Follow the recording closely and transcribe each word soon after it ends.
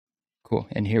Cool.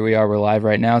 And here we are. We're live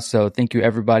right now. So thank you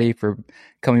everybody for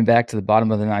coming back to the Bottom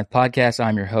of the Ninth podcast.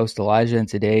 I'm your host, Elijah. And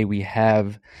today we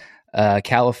have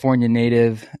California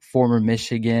native, former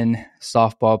Michigan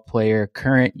softball player,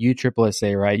 current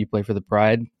USSSA, right? You play for the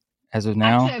Pride as of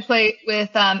now? Actually, I play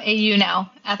with AU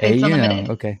now, Athletes AU Unlimited.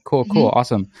 now. Okay, cool.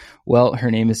 Awesome. Well, her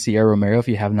name is Sierra Romero. If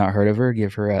you have not heard of her,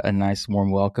 give her a nice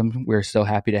warm welcome. We're so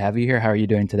happy to have you here. How are you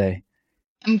doing today?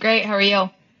 I'm great. How are you?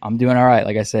 I'm doing all right.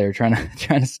 Like I said, we're trying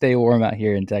to stay warm out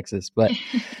here in Texas. But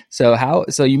so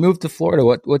you moved to Florida.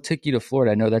 What took you to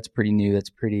Florida? I know that's pretty new. That's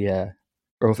pretty or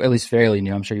at least fairly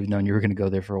new. I'm sure you've known you were going to go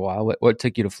there for a while. What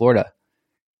took you to Florida?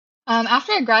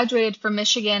 After I graduated from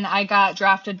Michigan, I got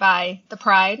drafted by the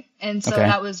Pride, and so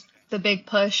that was the big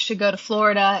push to go to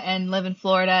Florida and live in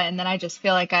Florida. And then I just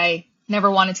feel like I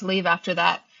never wanted to leave after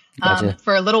that. Gotcha.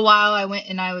 For a little while, I went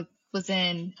and I was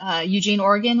in Eugene,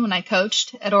 Oregon when I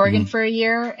coached at Oregon for a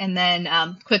year, and then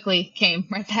quickly came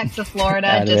right back to Florida.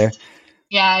 I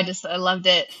loved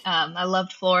it. I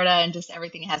loved Florida and just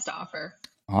everything it has to offer.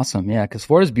 Awesome. Yeah, because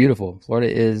Florida's beautiful. Florida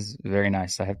is very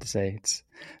nice, I have to say. It's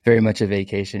very much a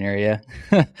vacation area.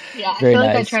 Yeah, I feel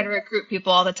like I try to recruit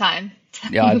people all the time.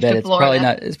 Yeah, I bet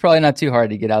it's probably not too hard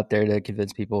to get out there to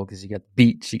convince people because you got the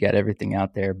beach, you got everything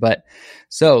out there. But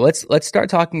so let's start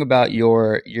talking about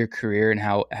your career and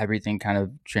how everything kind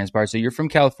of transpired. So you're from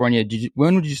California.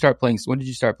 When did you start playing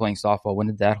softball? When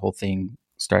did that whole thing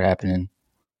start happening?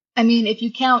 I mean, if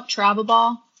you count travel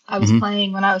ball, I was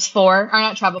playing when I was 4, or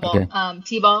not travel ball,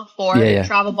 T-ball 4. Yeah.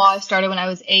 Travel ball I started when I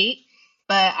was 8,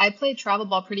 but I played travel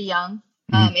ball pretty young.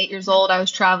 8 years old, I was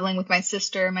traveling with my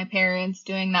sister and my parents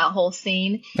doing that whole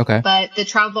scene. Okay. But the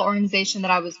travel organization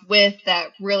that I was with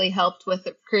that really helped with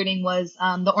the recruiting was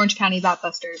the Orange County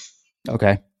Blockbusters.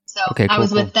 Okay. So I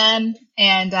was with them,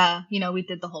 and we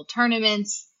did the whole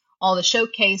tournaments, all the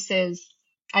showcases.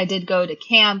 I did go to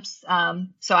camps.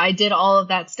 So I did all of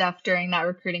that stuff during that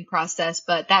recruiting process.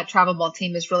 But that travel ball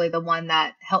team is really the one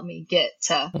that helped me get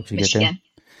to Michigan.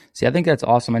 See, I think that's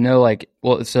awesome. I know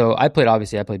so I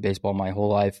played baseball my whole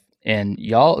life, and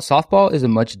softball is a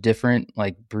much different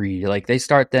breed. Like they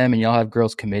start them and y'all have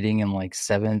girls committing in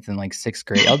 7th and 6th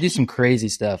grade. I'll do some crazy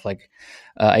stuff.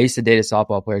 I used to date a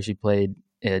softball player. She played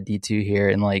D2 here,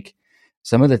 and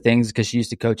some of the things, because she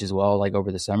used to coach as well,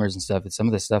 over the summers and stuff, and some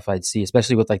of the stuff I'd see,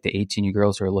 especially with the 18U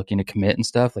girls who are looking to commit and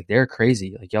stuff, they're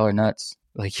crazy. Y'all are nuts.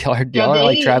 Y'all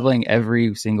are traveling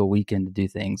every single weekend to do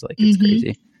things. It's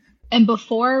crazy. And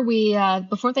before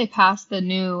they passed the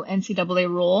new NCAA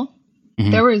rule,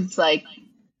 there was 7th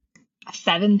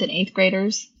and 8th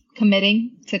graders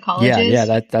committing to colleges.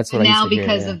 Yeah, that's what I used to hear.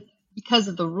 Now because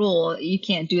of the rule, you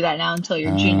can't do that now until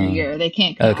your junior year. They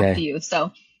can't come after you.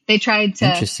 So they tried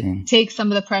to take some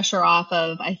of the pressure off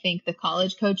of, I think, the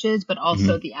college coaches, but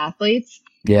also the athletes,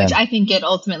 which I think it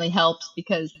ultimately helps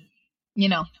because,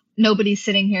 nobody's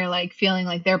sitting here feeling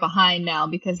like they're behind now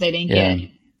because they didn't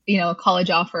get a college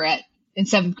offer in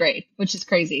 7th grade, which is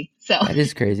crazy. So that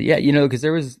is crazy. Yeah. Because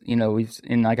there was,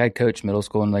 I coach middle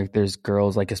school, and there's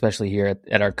girls, especially here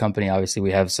at our company, obviously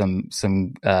we have some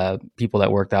people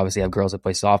that work that obviously have girls that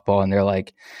play softball, and they're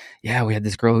we had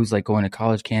this girl who's going to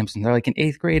college camps, and they're in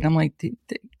 8th grade. And I'm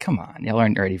come on, y'all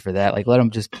aren't ready for that. Let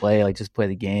them just play, just play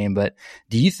the game. But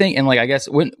do you think, and I guess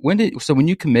when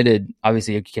you committed,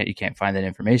 obviously you can't find that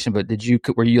information, but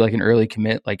were you an early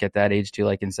commit, at that age too,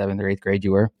 in 7th or 8th grade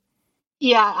you were?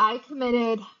 Yeah, I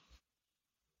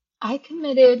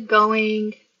committed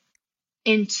going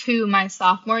into my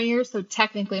sophomore year, so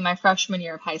technically my freshman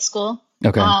year of high school.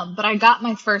 Okay. But I got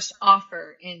my first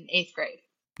offer in 8th grade.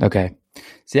 Okay.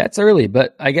 See, that's early,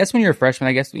 but I guess when you're a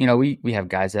freshman, we have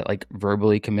guys that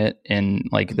verbally commit in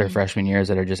their freshman years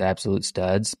that are just absolute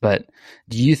studs. But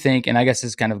do you think, and I guess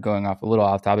it's kind of going off a little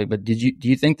off topic, but do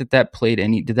you think did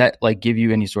that give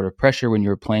you any sort of pressure when you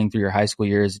were playing through your high school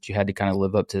years that you had to kind of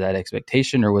live up to that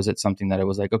expectation? Or was it something that it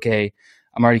was okay,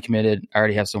 I'm already committed, I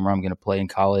already have somewhere I'm going to play in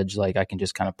college, I can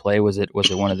just kind of play? Was it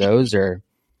one of those? Or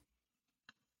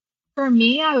for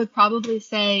me, I would probably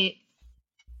say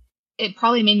it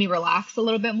probably made me relax a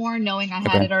little bit more knowing I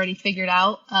had it already figured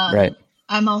out. Right.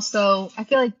 I feel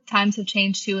like times have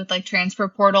changed too with transfer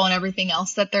portal and everything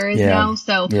else that there is now.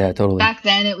 So yeah, totally. Back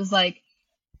then it was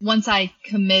once I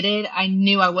committed, I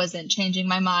knew I wasn't changing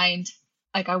my mind.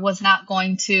 I was not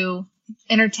going to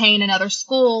entertain another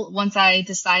school. Once I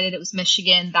decided it was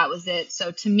Michigan, that was it. So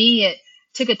to me, it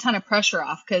took a ton of pressure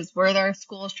off because were there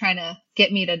schools trying to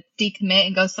get me to decommit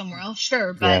and go somewhere else?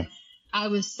 Sure. But I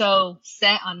was so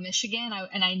set on Michigan,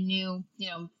 and I knew,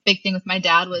 big thing with my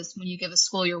dad was when you give a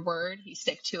school your word, you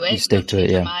stick to it. You stick to it,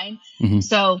 your mind.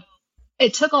 So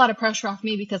it took a lot of pressure off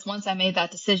me because once I made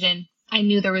that decision, I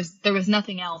knew there was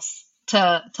nothing else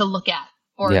to look at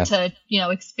or Yeah. to,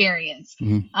 experience.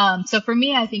 So for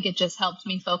me, I think it just helped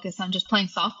me focus on just playing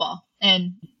softball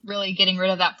and really getting rid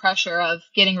of that pressure of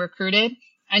getting recruited.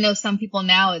 I know some people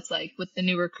now, it's like with the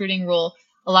new recruiting rule,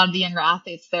 a lot of the younger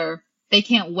athletes, they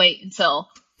can't wait until,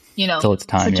 Till it's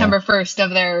time. September Yeah. 1st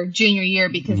of their junior year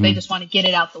because they just want to get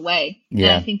it out the way. And I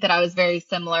Yeah. think that I was very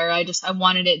similar. I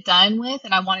wanted it done with,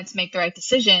 and I wanted to make the right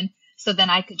decision so then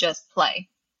I could just play.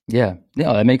 Yeah.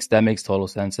 No, that makes total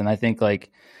sense. And I think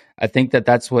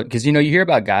that's what, because you hear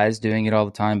about guys doing it all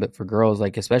the time, but for girls,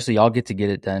 like especially y'all get to get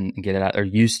it done and get it out, or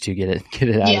used to get it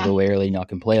out of Yeah. the way early, and y'all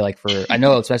can play. Like I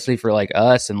know especially for like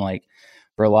us and like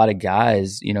for a lot of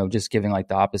guys, just giving like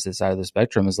the opposite side of the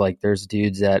spectrum is like there's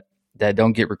dudes that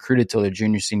don't get recruited till their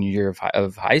junior senior year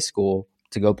of high school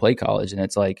to go play college, and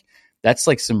it's like that's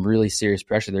like some really serious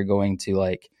pressure. They're going to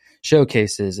like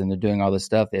showcases and they're doing all this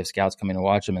stuff. They have scouts coming to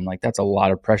watch them, and like that's a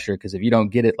lot of pressure because if you don't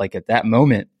get it like at that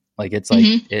moment, like it's like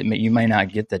you might not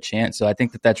get the chance. So I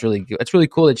think that's really good. It's really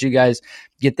cool that you guys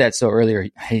get that so early. Or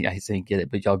I say get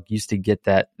it, but y'all used to get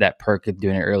that perk of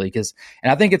doing it early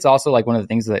and I think it's also like one of the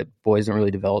things that boys don't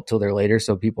really develop till they're later,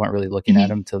 so people aren't really looking at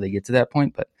them until they get to that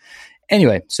point. But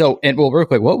anyway, real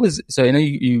quick, so I know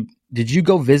you did you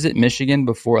go visit Michigan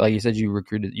before? Like you said,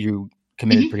 you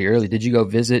committed pretty early. Did you go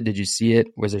visit? Did you see it?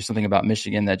 Was there something about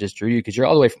Michigan that just drew you? Because you're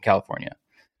all the way from California.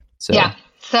 So yeah.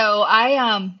 So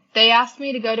they asked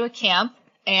me to go to a camp,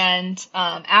 and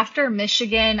after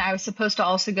Michigan, I was supposed to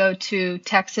also go to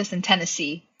Texas and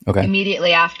Tennessee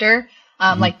immediately after,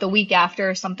 like the week after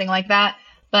or something like that.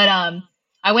 But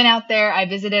I went out there, I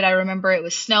visited. I remember it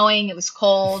was snowing, it was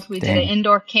cold. We did an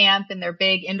indoor camp in their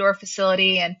big indoor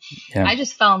facility, and I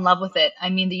just fell in love with it. I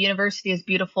mean, the university is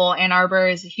beautiful. Ann Arbor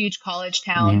is a huge college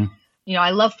town. I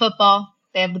love football.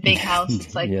 They have the big house.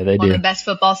 It's like one of the best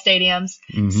football stadiums.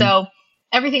 So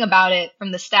everything about it,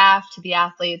 from the staff to the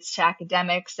athletes to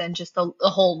academics and just the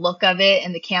whole look of it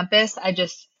and the campus,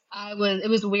 it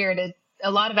was weird.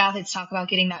 A lot of athletes talk about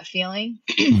getting that feeling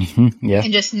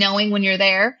and just knowing when you're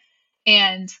there.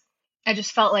 And I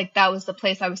just felt like that was the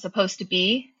place I was supposed to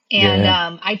be. And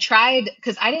I tried,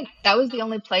 because that was the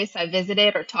only place I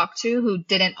visited or talked to who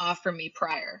didn't offer me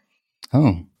prior.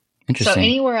 Oh, interesting. So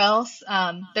anywhere else,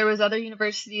 there was other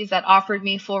universities that offered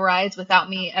me full rides without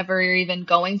me ever even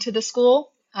going to the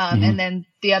school. And then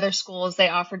the other schools, they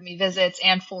offered me visits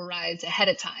and full rides ahead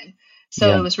of time.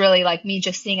 So it was really like me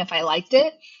just seeing if I liked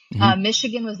it.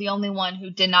 Michigan was the only one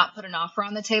who did not put an offer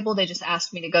on the table. They just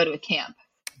asked me to go to a camp.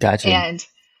 Gotcha. And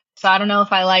so I don't know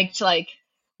if I liked like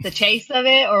the chase of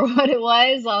it or what it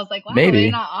was. I was like, wow, Maybe.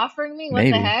 they're not offering me? What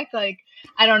the heck? Like,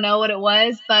 I don't know what it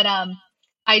was, but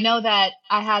I know that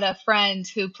I had a friend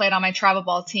who played on my travel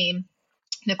ball team,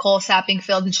 Nicole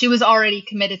Sappingfield, and she was already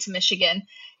committed to Michigan.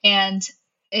 And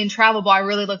in travel ball, I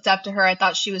really looked up to her. I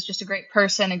thought she was just a great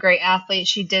person, a great athlete.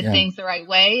 She did things the right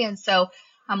way. And so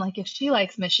I'm like, if she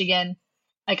likes Michigan,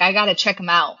 like I got to check them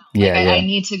out. I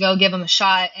need to go give them a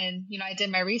shot. And, I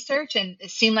did my research and it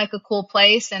seemed like a cool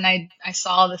place. And I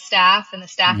saw the staff, and the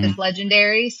staff is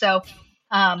legendary. So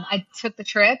I took the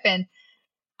trip, and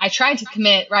I tried to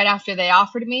commit right after they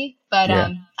offered me, but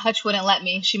Hutch wouldn't let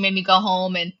me. She made me go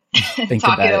home and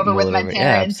talk it over with my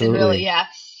parents. And really,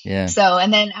 So,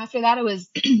 and then after that, it was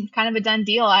kind of a done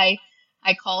deal. I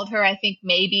called her, I think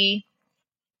maybe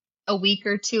a week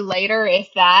or two later,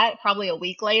 if that, probably a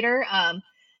week later.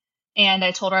 And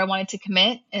I told her I wanted to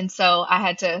commit. And so I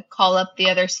had to call up the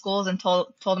other schools and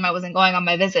told them I wasn't going on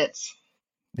my visits.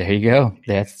 There you go.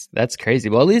 That's crazy.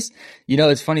 Well, at least,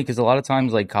 it's funny because a lot of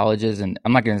times like colleges, and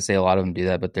I'm not going to say a lot of them do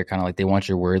that, but they're kind of like, they want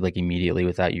your word like immediately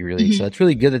without you really. So it's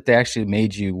really good that they actually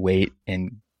made you wait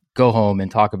and go home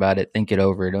and talk about it, think it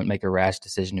over. Don't make a rash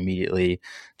decision immediately,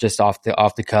 just off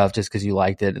the cuff, just because you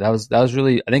liked it. That was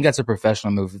really, I think that's a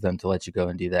professional move for them to let you go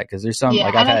and do that. Cause there's some,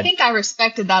 I think I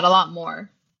respected that a lot more.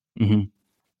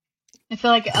 I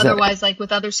feel like otherwise, like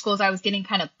with other schools, I was getting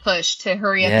kind of pushed to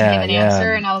hurry up and give an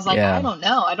answer. And I was like, I don't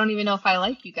know. I don't even know if I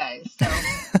like you guys. So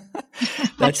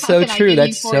that's so true.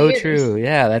 That's so true.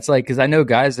 Yeah. That's like, cause I know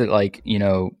guys that like,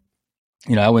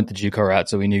 I went the JUCO route.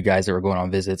 So we knew guys that were going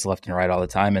on visits left and right all the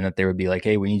time. And that they would be like,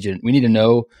 hey, we need to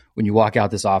know when you walk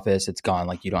out this office, it's gone.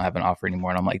 Like you don't have an offer anymore.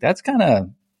 And I'm like, that's kind of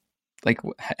like,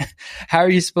 how are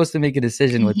you supposed to make a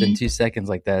decision within 2 seconds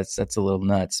like that? That's a little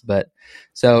nuts. But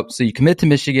so you commit to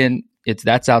Michigan.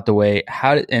 That's out the way.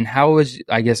 How was,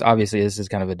 I guess, obviously this is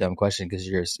kind of a dumb question because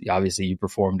you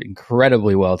performed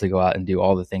incredibly well to go out and do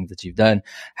all the things that you've done.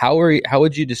 How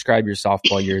would you describe your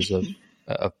softball years of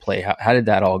play? How did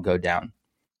that all go down?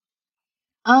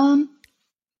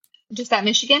 Just at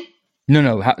Michigan? No,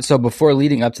 no. So before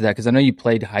leading up to that, because I know you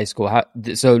played high school.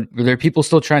 So were there people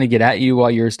still trying to get at you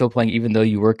while you were still playing, even though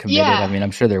you were committed? I Yeah, mean,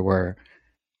 I'm sure there were.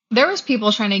 there was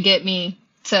people trying to get me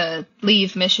to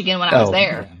leave Michigan when I was Oh,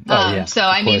 there. yeah. Oh, yeah. So Of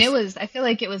I mean, course. I feel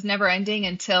like it was never ending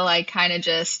until I kind of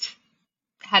just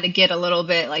had to get a little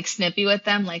bit like snippy with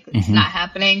them, like it's Hmm. not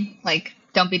happening, like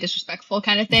don't be disrespectful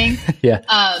kind of thing. Yeah.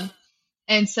 Um,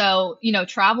 and so,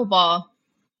 travel ball,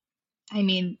 I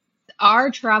mean,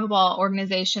 our travel ball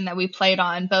organization that we played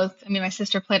on, both, I mean, my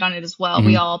sister played on it as well.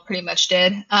 We Hmm. all pretty much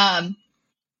did.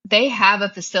 They have a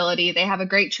facility. They have a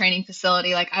great training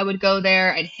facility. Like I would go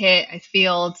there, I'd hit, I'd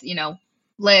field,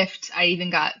 lift. I even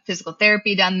got physical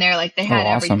therapy done there. Like they Oh, had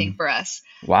everything awesome. for us.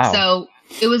 Wow. So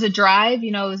it was a drive,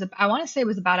 it was, I want to say it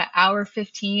was about an hour,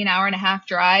 15, hour and a half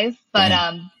drive, but,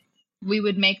 Dang. we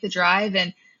would make the drive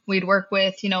and we'd work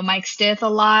with, Mike Stith a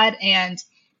lot. And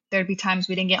there'd be times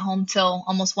we didn't get home till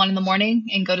almost 1 in the morning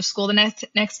and go to school the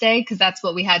next day. Cause that's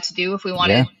what we had to do if we Yeah.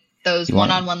 wanted those You want?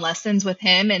 one-on-one lessons with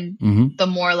him and Hmm. the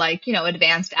more like,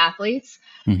 advanced athletes.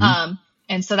 Hmm. Um,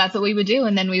 and so that's what we would do.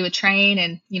 And then we would train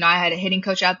and, I had a hitting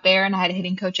coach out there and I had a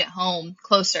hitting coach at home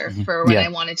closer Hmm. for when Yeah. I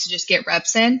wanted to just get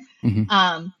reps in. Hmm.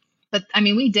 But I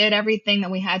mean, we did everything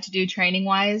that we had to do training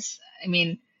wise. I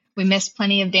mean, we missed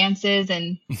plenty of dances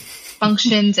and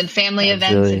functions and family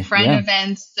events and Absolutely. friend Yeah.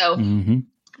 events. So, Hmm.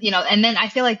 and then I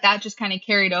feel like that just kind of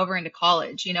carried over into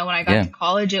college. When I got Yeah. to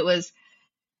college,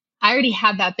 I already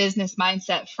had that business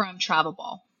mindset from travel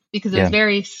ball because it was Yeah.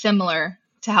 very similar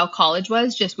to how college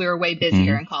was, just we were way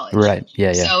busier Hmm. in college. Right. Yeah.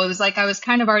 Yeah. So it was like I was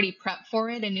kind of already prepped for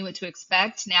it and knew what to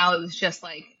expect. Now it was just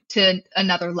like to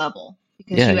another level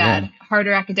because Yeah. you Yeah. add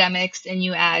harder academics and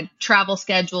you add travel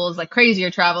schedules, like crazier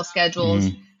travel schedules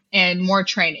Hmm. and more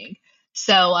training.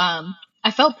 So I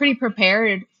felt pretty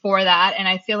prepared for that. And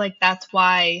I feel like that's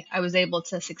why I was able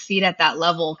to succeed at that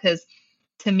level because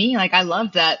to me, like I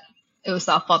loved that it was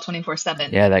softball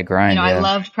 24/7. Yeah. That grind. I Yeah.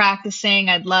 loved practicing.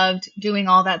 I loved doing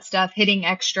all that stuff, hitting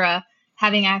extra,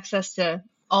 having access to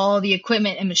all the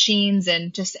equipment and machines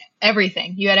and just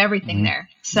everything. You had everything Hmm. there.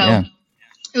 So Yeah.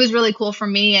 it was really cool for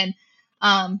me. And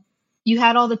um, you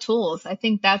had all the tools. I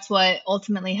think that's what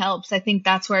ultimately helps. I think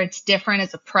that's where it's different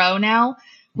as a pro now.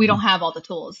 We don't Hmm. have all the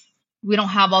tools. We don't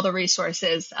have all the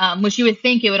resources, which you would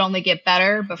think it would only get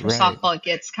better, but for Right. softball, it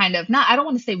gets kind of not, I don't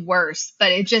want to say worse,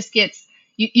 but it just gets,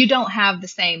 you don't have the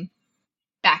same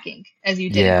backing as you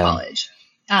did in Yeah. college.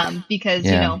 Because,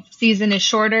 Yeah. season is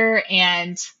shorter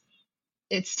and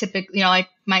it's typically, like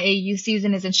my AU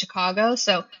season is in Chicago.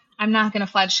 So I'm not going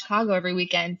to fly to Chicago every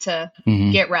weekend to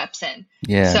Hmm. get reps in.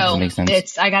 Yeah. That So makes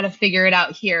sense. I got to figure it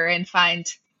out here and find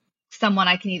someone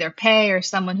I can either pay or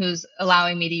someone who's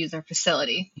allowing me to use their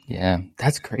facility. Yeah,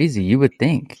 that's crazy. You would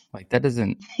think like that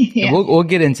doesn't. Yeah. We'll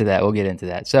get into that. We'll get into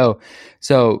that. So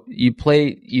you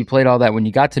played all that when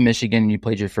you got to Michigan. You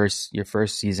played your first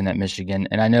season at Michigan,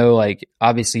 and I know like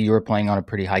obviously you were playing on a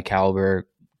pretty high caliber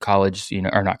college,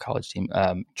 or not college team,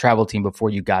 travel team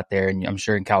before you got there. And I'm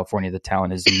sure in California the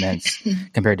talent is immense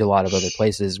compared to a lot of other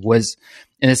places.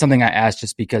 And it's something I asked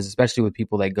just because, especially with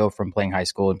people that go from playing high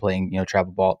school and playing,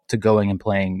 travel ball to going and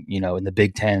playing, in the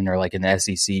Big Ten or like in the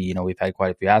SEC, we've had quite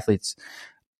a few athletes.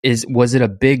 Was it a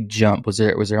big jump? Was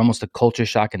there almost a culture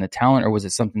shock in the talent, or was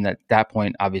it something that at that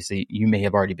point, obviously you may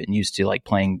have already been used to, like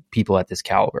playing people at this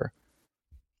caliber?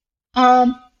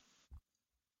 Um,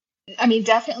 I mean,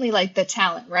 definitely like the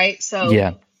talent, right? So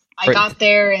Yeah. I For, got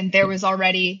there and there was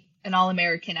already an All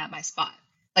American at my spot,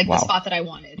 like the wow. spot that I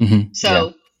wanted. Yeah.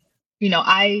 So,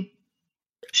 I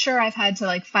sure I've had to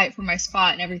like fight for my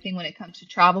spot and everything when it comes to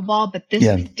travel ball, but this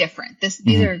Yeah. is different. These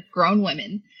Hmm. are grown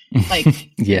women. Like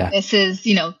Yeah. this is,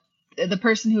 the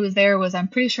person who was there was, I'm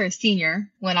pretty sure, a senior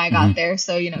when I Hmm. there.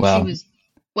 So, she Wow. was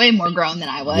way more grown than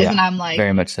I was. Yeah. And I'm like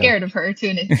Very much so. scared of her to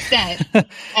an extent. And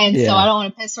so I Yeah. don't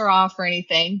want to piss her off or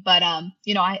anything. But,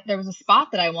 there was a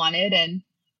spot that I wanted and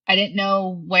I didn't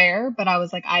know where, but I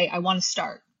was like, I want to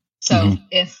start. So Hmm.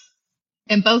 if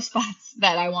in both spots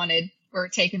that I wanted were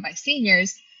taken by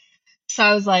seniors, so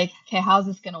I was like, okay, how's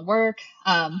this going to work?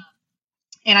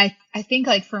 And I think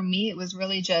like for me, it was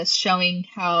really just showing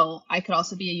how I could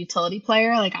also be a utility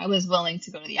player. Like I was willing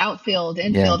to go to the outfield, Yeah.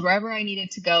 infield, wherever I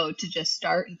needed to go to just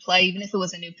start and play, even if it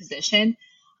was a new position.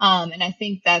 And I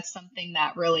think that's something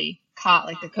that really caught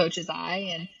like the coach's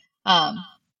eye. And,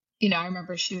 I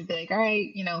remember she would be like, all right,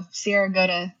 Sierra,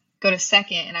 go to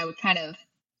second. And I would kind of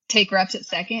take reps at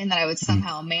second and then I would Mhm.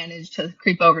 somehow manage to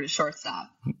creep over to shortstop.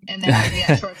 And then I'd be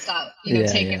at shortstop, Yeah.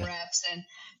 taking Yeah. reps and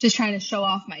just trying to show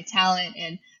off my talent.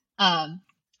 And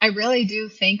I really do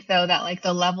think though that like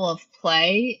the level of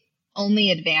play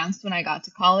only advanced when I got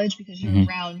to college because you're Hmm.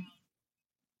 around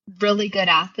really good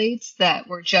athletes that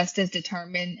were just as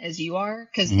determined as you are.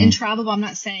 Because in Hmm. travel, I'm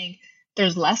not saying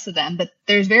there's less of them, but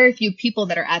there's very few people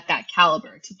that are at that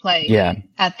caliber to play Yeah.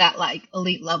 at that like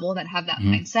elite level that have that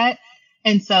Hmm. mindset.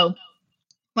 And so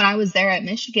when I was there at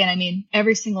Michigan, I mean,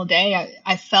 every single day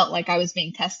I felt like I was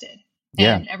being tested.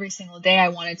 Yeah. And every single day I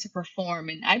wanted to perform.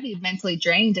 And I'd be mentally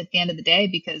drained at the end of the day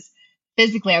because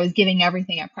physically I was giving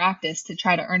everything at practice to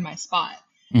try to earn my spot.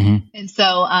 Hmm. And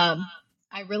so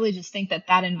I really just think that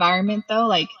that environment, though,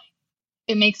 like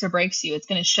it makes or breaks you. It's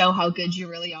going to show how good you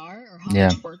really are or how Yeah.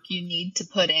 much work you need to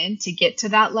put in to get to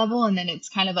that level. And then it's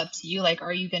kind of up to you. Like,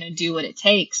 are you going to do what it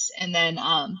takes? And then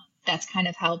that's kind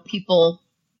of how people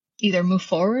either move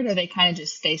forward or they kind of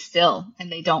just stay still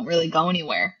and they don't really go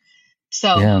anywhere.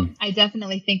 So Yeah. I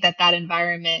definitely think that that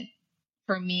environment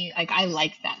for me, like I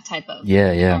like that type of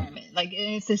Yeah. Yeah. environment. Like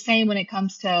it's the same when it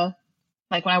comes to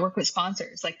like when I work with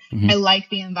sponsors. Like I Hmm. like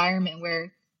the environment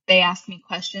where they ask me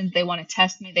questions, they want to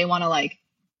test me, they want to like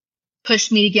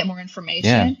push me to get more Yeah.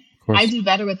 information. Of I course. do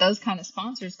better with those kind of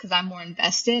sponsors because I'm more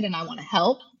invested and I want to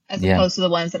help as Yeah. opposed to the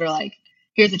ones that are like,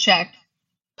 here's a check,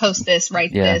 post this,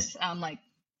 write Yeah. this. I'm like,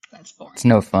 that's It's boring.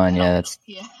 no fun. I Yeah. don't, That's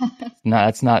yeah, no,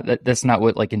 that's not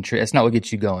what like that's not what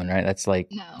gets you going, right? That's like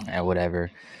no. whatever.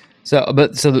 So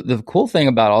the cool thing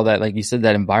about all that, like you said,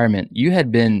 that environment, you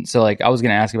had been, so like I was going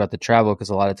to ask about the travel because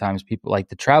a lot of times people like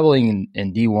the traveling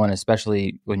in D1,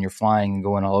 especially when you're flying and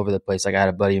going all over the place. Like I had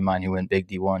a buddy of mine who went big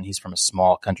D1. He's from a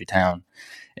small country town.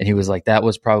 And he was like, that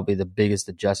was probably the biggest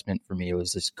adjustment for me. It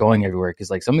was just going everywhere.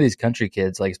 Cause like some of these country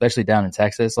kids, like especially down in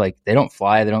Texas, like they don't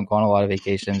fly, they don't go on a lot of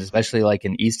vacations, especially like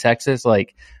in East Texas,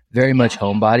 like very much Yeah.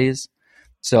 homebodies.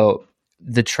 So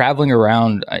the traveling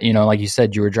around, like you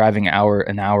said, you were driving an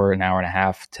hour and a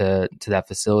half to that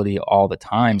facility all the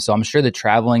time. So I'm sure the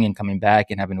traveling and coming back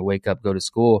and having to wake up, go to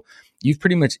school, you've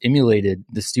pretty much emulated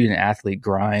the student athlete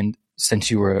grind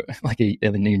since you were like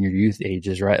in your youth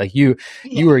ages, right? Like you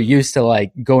Yeah. were used to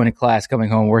like going to class, coming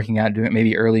home, working out, doing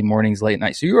maybe early mornings, late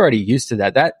nights. So you're already used to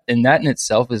that. That in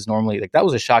itself is normally like that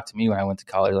was a shock to me when I went to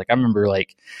college. Like I remember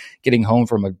like getting home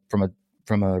from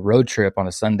a road trip on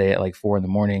a Sunday at like 4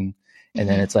 a.m. And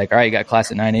then it's like, all right, you got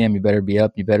class at 9 a.m. You better be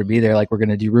up. You better be there. Like we're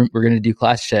gonna do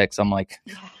class checks. I'm Yeah.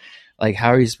 like,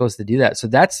 how are you supposed to do that? So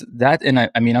that's that. And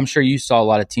I mean, I'm sure you saw a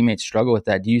lot of teammates struggle with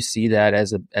that. Do you see that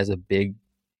as a big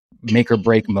make or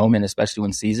break moment, especially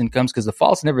when season comes? Because the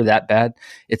fall's never that bad.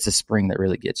 It's the spring that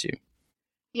really gets you.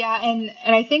 Yeah. And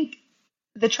I think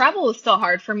the travel is still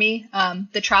hard for me.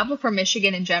 The travel for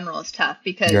Michigan in general is tough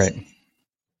You're because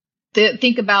right.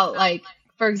 think about like,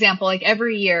 for example, like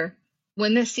every year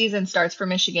when this season starts for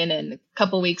Michigan in a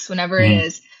couple weeks, whenever it Mm-hmm.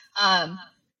 is, um,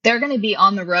 they're going to be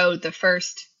on the road the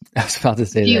first I was about to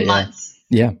say few that. Yeah. months.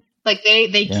 Yeah. Like they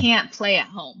Yeah. can't play at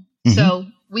home. Mm-hmm. So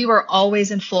we were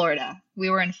always in Florida. We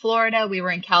were in Florida, we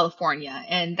were in California,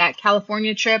 and that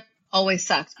California trip always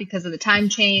sucked because of the time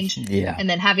change Yeah. and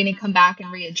then having to come back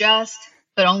and readjust,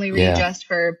 but only Yeah. readjust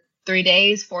for 3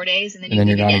 days, 4 days, and then And you then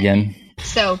you're leave gone again. again.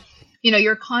 So,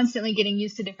 you're constantly getting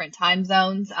used to different time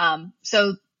zones.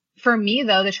 So for me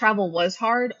though, the travel was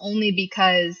hard only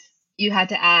because you had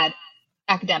to add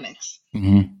academics.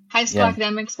 Mm-hmm. High school Yeah.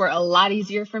 academics were a lot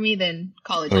easier for me than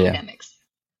college Oh yeah. academics.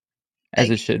 As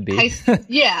it Like should be.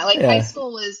 yeah, like high Yeah.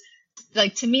 school was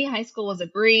like to me, high school was a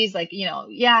breeze. Like, yeah,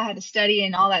 I had to study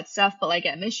and all that stuff, but like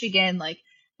at Michigan, like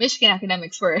Michigan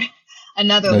academics were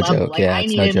another No level. joke. Like Yeah.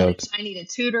 It's no joke. I needed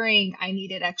tutoring, I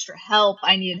needed extra help,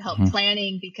 I needed help Mm-hmm.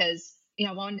 planning because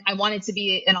I wanted to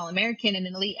be an All-American and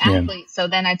an elite Yeah. athlete. So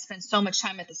then I'd spend so much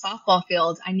time at the softball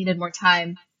field. I needed more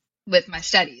time with my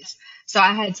studies. So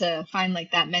I had to find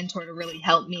like that mentor to really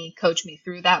help me, coach me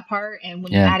through that part. And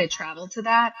when you Yeah. added travel to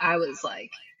that, I was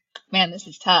like, man, this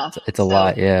is tough. It's a So,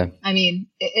 lot. Yeah. I mean,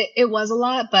 it was a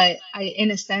lot, but I,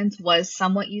 in a sense, was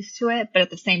somewhat used to it. But at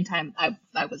the same time,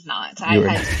 I was not. I You were.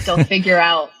 had to still figure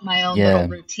out my own little Yeah.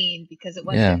 routine because it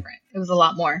was Yeah. different. It was a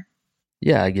lot more.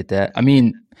 Yeah, I get that. I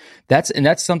mean, that's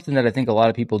something that I think a lot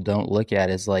of people don't look at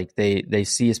is like they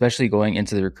see, especially going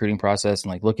into the recruiting process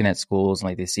and like looking at schools and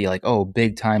like they see like, oh,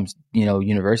 big time,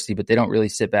 university, but they don't really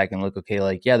sit back and look, okay,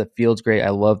 like, yeah, the field's great. I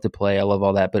love to play. I love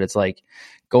all that. But it's like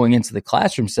going into the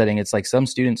classroom setting, it's like some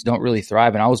students don't really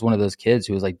thrive. And I was one of those kids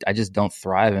who was like, I just don't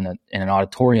thrive in an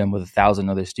auditorium with 1,000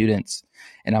 other students.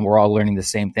 And we're all learning the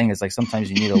same thing. It's like sometimes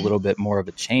you need a little bit more of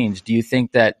a change. Do you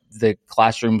think that the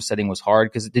classroom setting was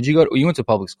hard? Because you went to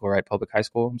public school, right? Public high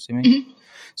school, I'm assuming. Mhm.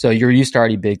 So you're used to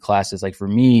already big classes. Like for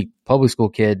me, public school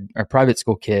kid or private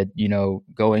school kid,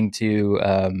 going to,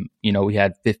 we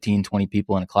had 15, 20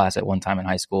 people in a class at one time in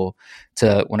high school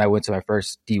to when I went to my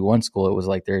first D1 school, it was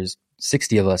like there's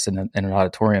 60 of us in an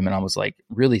auditorium, and I was like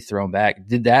really thrown back.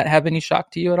 Did that have any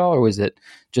shock to you at all, or was it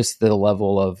just the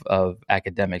level of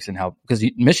academics and how, because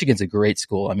Michigan's a great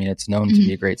school. I mean, it's known to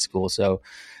be a great school. So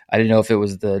I didn't know if it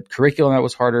was the curriculum that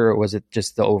was harder, or was it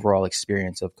just the overall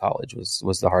experience of college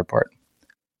was the hard part?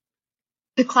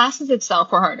 The classes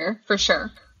itself were harder for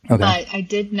sure. Okay. But I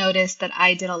did notice that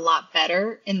I did a lot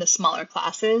better in the smaller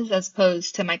classes as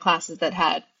opposed to my classes that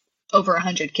had over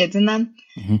 100 kids in them.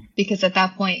 Because at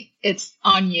that point, it's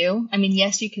on you. I mean,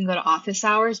 yes, you can go to office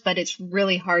hours, but it's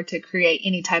really hard to create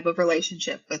any type of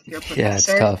relationship with your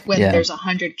professor when there's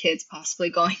 100 kids possibly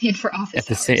going in for office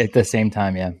hours. At the same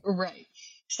time, yeah. Right.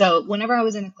 So whenever I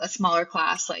was in a smaller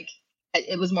class, like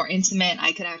it was more intimate.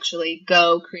 I could actually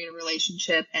go create a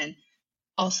relationship. And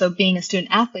also being a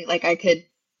student athlete, like I could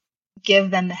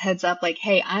give them the heads up, like,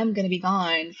 hey, I'm going to be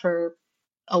gone for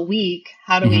a week.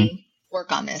 How do we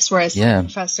work on this? Whereas a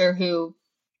professor who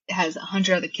has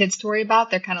 100 other kids to worry about,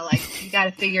 they're kind of like, you got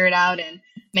to figure it out and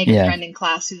make a friend in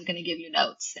class who's going to give you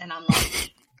notes. And I'm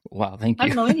like, wow, thank you. I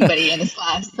don't know anybody in this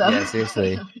class. So yeah,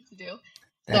 seriously. I don't know what to do.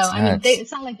 That's so, I mean,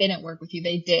 it's not like they didn't work with you.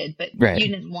 They did, but you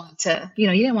didn't want to, you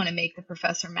didn't want to make the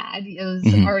professor mad. It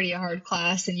was already a hard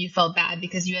class and you felt bad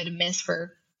because you had to miss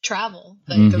for travel,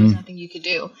 but there was nothing you could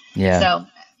do. Yeah. So,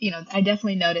 I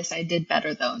definitely noticed I did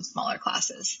better though in smaller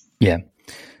classes. Yeah.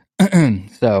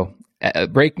 So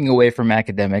breaking away from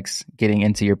academics, getting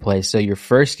into your place. So your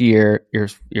first year,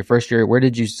 where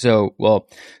did you, so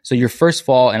your first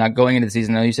fall and going into the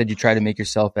season, I know you said you tried to make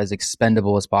yourself as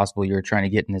expendable as possible. You were trying to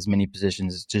get in as many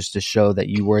positions just to show that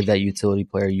you were that utility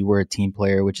player, you were a team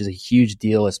player, which is a huge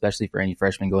deal, especially for any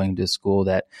freshman going into a school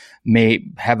that may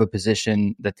have a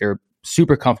position that they're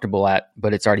super comfortable at,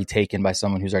 but it's already taken by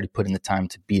someone who's already put in the time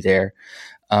to be there.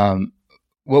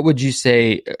 What would you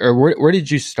say, or where did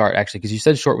you start actually? Because you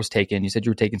said short was taken. You said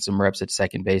you were taking some reps at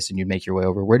second base and you'd make your way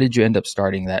over. Where did you end up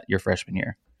starting your freshman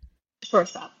year?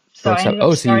 Shortstop. So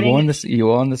you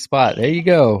won the spot. There you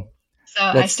go. So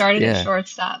I started at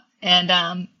shortstop, and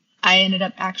I ended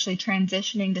up actually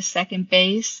transitioning to second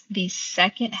base the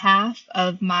second half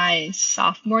of my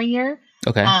sophomore year.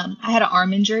 Okay. I had an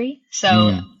arm injury,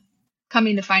 so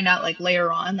coming to find out like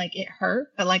later on, like it hurt,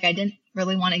 but like I didn't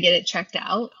really want to get it checked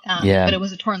out. But it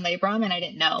was a torn labrum and I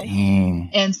didn't know.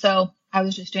 And so I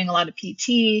was just doing a lot of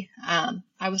PT.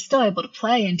 I was still able to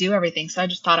play and do everything. So I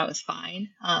just thought I was fine.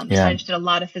 So I just did a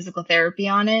lot of physical therapy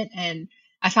on it. And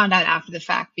I found out after the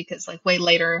fact because like way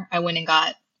later I went and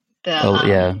got the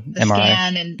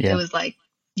scan and it was like,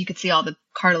 you could see all the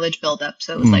cartilage buildup.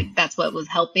 So it was like, that's what was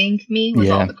helping me was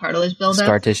all the cartilage buildup.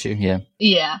 Scar tissue. Yeah.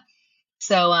 Yeah.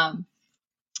 So,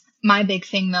 my big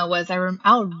thing though was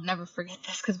I'll never forget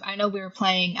this because I know we were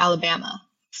playing Alabama.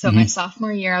 So my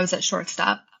sophomore year, I was at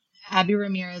shortstop. Abby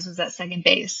Ramirez was at second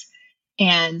base,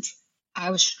 and I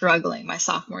was struggling my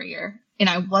sophomore year. And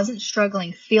I wasn't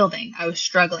struggling fielding; I was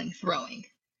struggling throwing.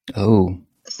 Oh.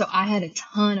 So I had a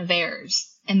ton of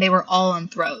errors, and they were all on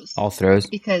throws. All throws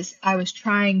because I was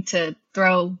trying to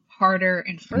throw harder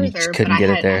and further, but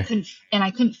I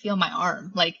couldn't feel my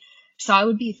arm. Like, so I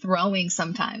would be throwing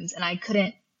sometimes, and I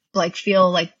couldn't feel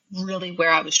like really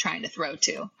where I was trying to throw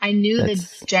to. I knew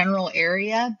the general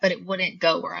area, but it wouldn't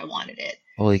go where I wanted it.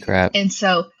 Holy crap. And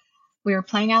so we were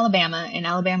playing Alabama, and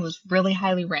Alabama was really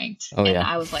highly ranked. Oh, and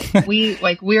I was like, we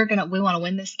want to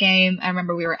win this game. I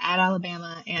remember we were at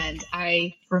Alabama, and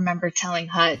I remember telling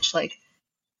Hutch, like,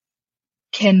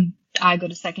 can I go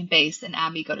to second base and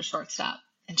Abby go to shortstop?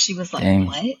 And she was like,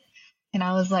 what? And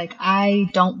I was like, I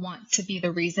don't want to be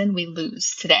the reason we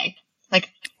lose today. Like,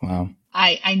 wow.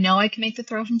 I know I can make the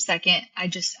throw from second. I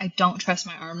don't trust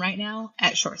my arm right now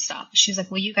at shortstop. She's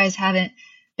like, well, you guys haven't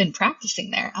been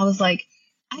practicing there. I was like,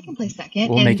 I can play second.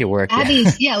 We'll make it work.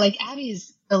 Abby's,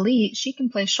 Abby's elite. She can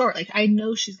play short. Like, I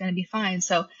know she's going to be fine.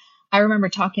 So I remember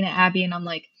talking to Abby and I'm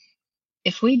like,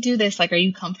 if we do this, like, are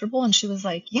you comfortable? And she was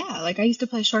like, yeah, like I used to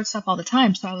play shortstop all the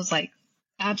time. So I was like,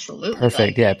 absolutely.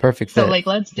 Perfect. Perfect. So like,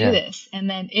 let's do this. And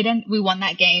then we won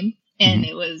that game. And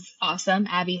it was awesome.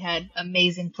 Abby had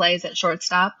amazing plays at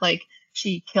shortstop. Like,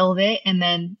 she killed it. And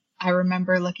then I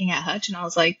remember looking at Hutch and I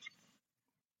was like,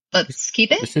 let's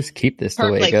keep it. Let's just keep this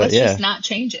the way it goes. Let's just not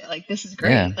change it. Like, this is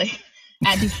great. Yeah. Like,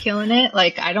 Abby's killing it.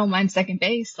 Like, I don't mind second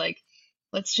base. Like,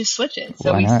 let's just switch it.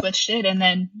 So we switched it. And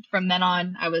then from then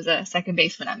on, I was a second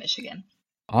baseman at Michigan.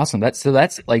 Awesome.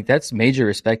 That's major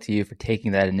respect to you for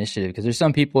taking that initiative, because there's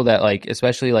some people that, like,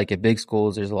 especially like at big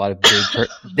schools, there's a lot of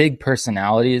big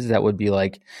personalities that would be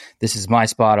like, this is my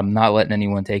spot. I'm not letting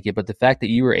anyone take it. But the fact that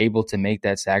you were able to make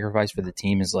that sacrifice for the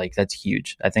team is like, that's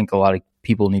huge. I think a lot of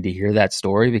people need to hear that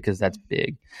story because that's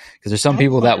big. Because there's some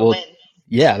people that will,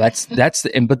 Yeah,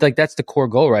 but like that's the core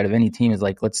goal, right? Of any team is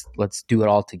like let's do it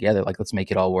all together. Like let's make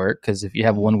it all work. Because if you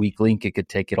have one weak link, it could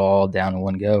take it all down in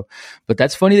one go. But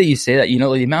that's funny that you say that. You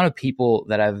know, the amount of people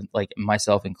that I've like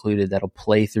myself included that'll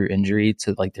play through injury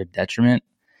to like their detriment.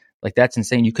 Like that's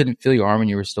insane. You couldn't feel your arm when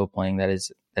you were still playing. That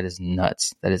is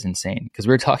nuts. That is insane. Because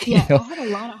we were talking. Yeah, I had a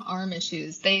lot of arm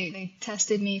issues. They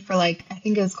tested me for like I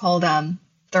think it was called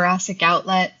thoracic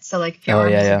outlet. So like if your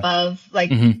arm was above like.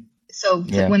 Mm-hmm. So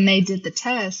when they did the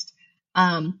test,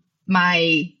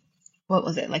 my, what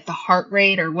was it? Like the heart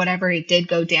rate or whatever, it did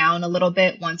go down a little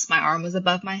bit once my arm was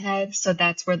above my head. So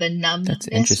that's where the numbness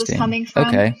was coming from.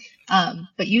 Okay.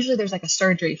 But usually there's like a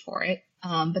surgery for it.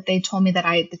 But they told me that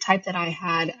the type that I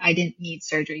had, I didn't need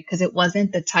surgery because it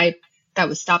wasn't the type that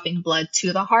was stopping blood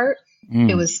to the heart.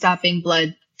 It was stopping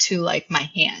blood to like my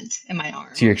hand and my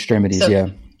arm. To your extremities.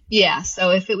 Yeah.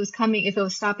 So if it was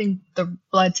stopping the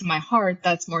blood to my heart,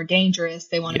 that's more dangerous.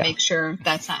 They want to make sure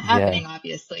that's not happening,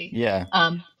 obviously. Yeah.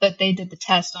 But they did the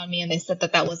test on me and they said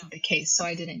that wasn't the case. So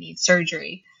I didn't need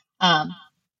surgery. And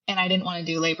I didn't want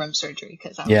to do labrum surgery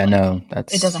because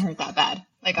it doesn't hurt that bad.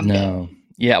 Like I'm good.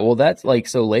 Yeah. Well, that's like,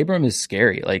 so labrum is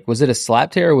scary. Like, was it a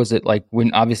slap tear or was it like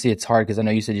when obviously it's hard because I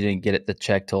know you said you didn't get it the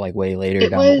check till like way later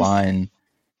down the line.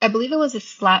 I believe it was a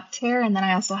slap tear, and then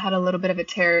I also had a little bit of a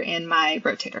tear in my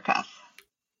rotator cuff.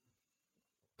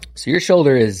 So your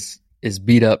shoulder is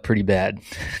beat up pretty bad.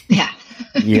 Yeah.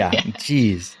 Yeah.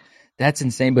 Jeez. That's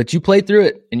insane. But you played through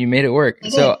it and you made it work.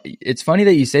 It's funny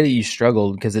that you say that you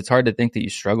struggled because it's hard to think that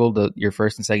you struggled your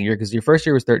first and second year because your first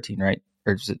year was 13, right?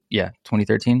 Or was it,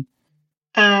 2013?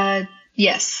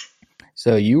 Yes.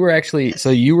 So you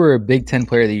were a Big Ten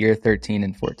Player of the Year 13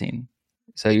 and 14.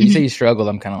 So you say you struggled.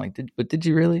 I'm kind of like, did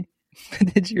you really?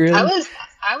 Did you really?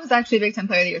 I was actually Big Ten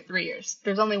Player of the Year 3 years.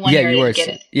 There's only one year I didn't get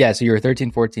it. Yeah, so you were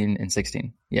 13, 14, and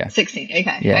 16. Yeah. 16.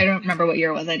 Okay. Yeah. I don't remember what year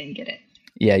it was. I didn't get it.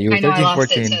 Yeah, you were 13, 14. I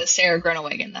lost it to Sarah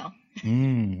Groenewegen, though.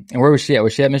 And where was she at?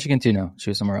 Was she at Michigan too? No, she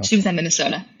was somewhere else. She was at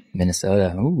Minnesota.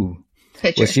 Minnesota. Ooh.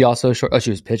 Pitcher. Was she also short? Oh, she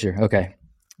was pitcher. Okay.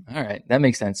 All right. That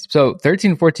makes sense. So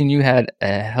 13, 14, you had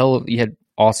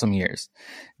awesome years.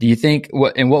 Do you think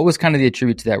what was kind of the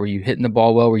attribute to that? Were you hitting the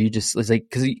ball well? Were you just like,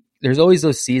 because there's always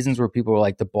those seasons where people were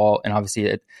like the ball, and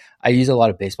obviously I use a lot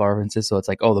of baseball references, so it's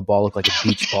like, oh, the ball looked like a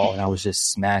beach ball, and I was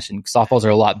just smashing. Softballs are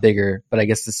a lot bigger, but I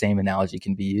guess the same analogy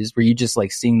can be used. Were you just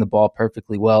like seeing the ball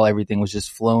perfectly well? Everything was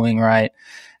just flowing right.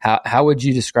 How would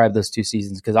you describe those two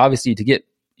seasons? Because obviously to get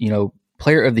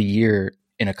Player of the Year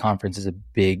in a conference is a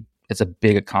big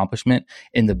accomplishment.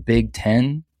 In the Big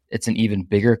Ten, it's an even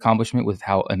bigger accomplishment with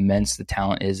how immense the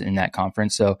talent is in that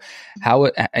conference. So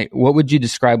what would you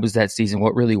describe was that season?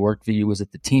 What really worked for you? Was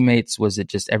it the teammates? Was it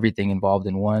just everything involved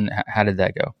in one? How did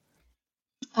that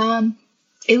go?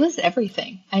 It was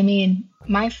everything. I mean,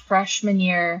 my freshman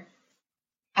year,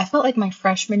 I felt like my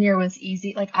freshman year was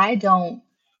easy. Like I don't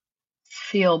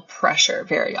feel pressure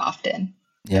very often.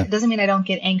 Yeah. It doesn't mean I don't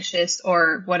get anxious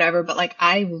or whatever, but like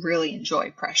I really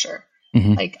enjoy pressure.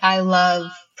 Mm-hmm. Like I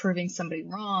love proving somebody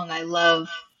wrong. I love,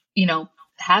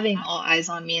 having all eyes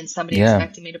on me and somebody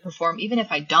expecting me to perform, even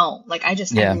if I don't. Like I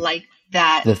just I like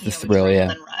that the thrill,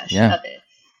 rush of it.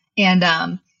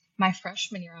 And my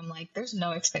freshman year, I'm like, there's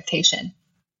no expectation.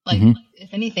 Like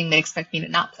if anything, they expect me to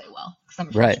not play well because I'm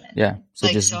a freshman. Right. Yeah. So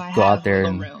like, just so I go out there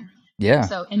and room. Yeah.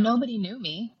 So and nobody knew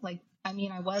me. Like I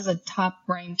mean, I was a top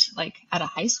ranked like at a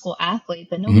high school athlete,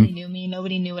 but nobody knew me.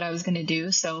 Nobody knew what I was going to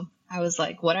do. So I was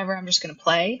like, whatever, I'm just going to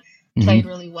play. Played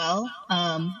really well.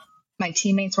 My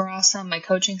teammates were awesome. My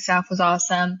coaching staff was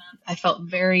awesome. I felt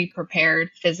very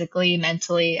prepared physically,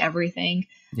 mentally, everything.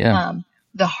 Yeah.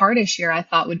 The hardest year I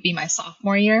thought would be my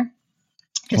sophomore year.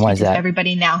 Just why because is that?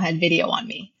 Everybody now had video on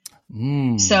me.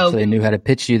 So they knew how to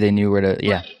pitch you. They knew where to,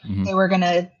 right. They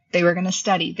were going to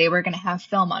study. They were going to have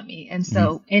film on me. And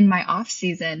so in my off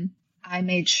season, I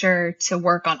made sure to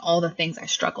work on all the things I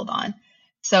struggled on.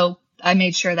 So I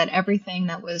made sure that everything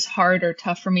that was hard or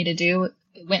tough for me to do,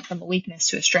 it went from a weakness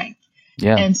to a strength.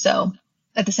 Yeah. And so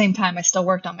at the same time, I still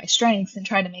worked on my strengths and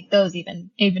tried to make those even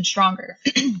stronger.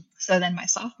 So then my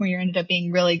sophomore year ended up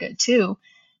being really good too.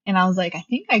 And I was like, I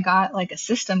think I got like a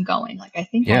system going. Like, I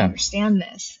think I understand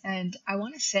this. And I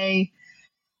want to say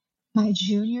my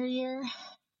junior year,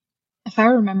 if I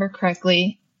remember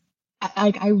correctly,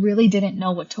 I really didn't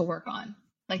know what to work on.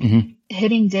 Like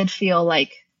hitting did feel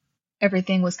like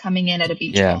everything was coming in at a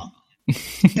beach ball.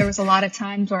 There was a lot of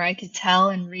times where I could tell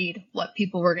and read what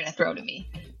people were going to throw to me.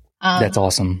 That's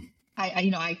awesome. I'd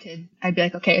be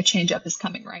like, okay, a changeup is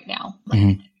coming right now.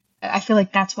 Like, I feel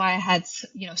like that's why I had,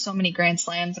 so many grand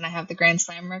slams and I have the grand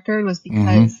slam record was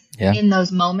because in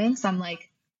those moments, I'm like,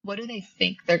 what do they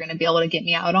think they're going to be able to get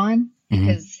me out on?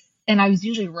 Because and I was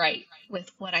usually right with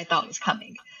what I thought was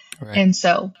coming. Right. And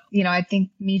so, I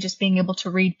think me just being able to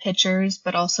read pitchers,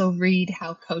 but also read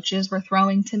how coaches were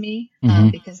throwing to me,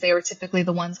 because they were typically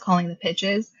the ones calling the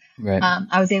pitches. Right.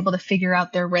 I was able to figure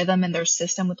out their rhythm and their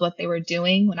system with what they were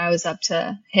doing when I was up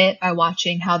to hit by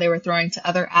watching how they were throwing to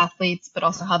other athletes, but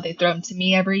also how they thrown to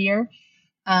me every year.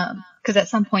 Because at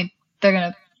some point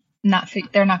they're not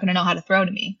going to know how to throw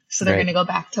to me, so they're Right. going to go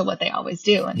back to what they always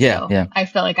do. And Yeah, so yeah. I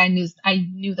felt like I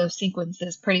knew those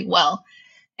sequences pretty well.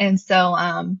 And so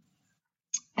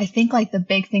I think like the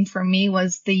big thing for me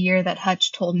was the year that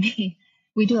Hutch told me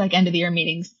we do like end of the year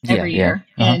meetings every year,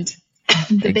 and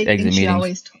the big thing she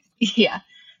always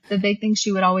the big thing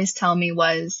she would always tell me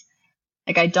was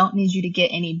like, I don't need you to get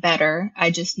any better,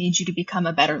 I just need you to become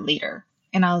a better leader.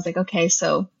 And I was like, okay,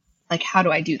 so like, how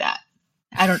do I do that?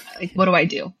 I don't like, what do I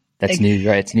do? That's like, new,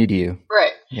 right? It's new to you.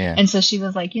 Right. Yeah. And so she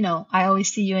was like, I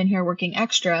always see you in here working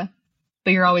extra,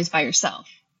 but you're always by yourself.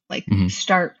 Like,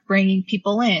 start bringing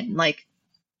people in, like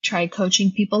try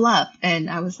coaching people up.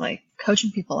 And I was like,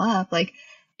 coaching people up? Like,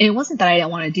 it wasn't that I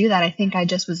didn't want to do that. I think I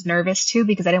just was nervous too,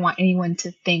 because I didn't want anyone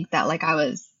to think that like I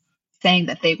was saying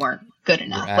that they weren't good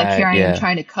enough. Right, like here I am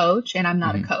trying to coach and I'm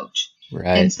not a coach.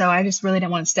 Right. And so I just really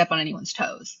didn't want to step on anyone's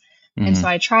toes. And so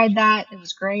I tried that. It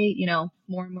was great.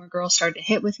 More and more girls started to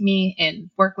hit with me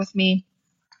and work with me.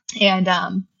 And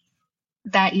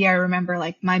that year, I remember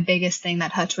like my biggest thing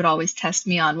that Hutch would always test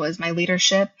me on was my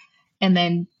leadership. And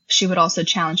then she would also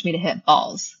challenge me to hit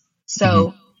balls.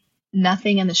 So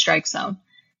nothing in the strike zone.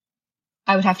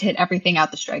 I would have to hit everything out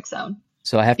the strike zone.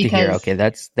 So I have to hear, okay,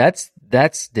 that's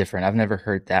different. I've never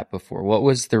heard that before. What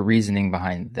was the reasoning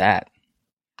behind that?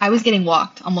 I was getting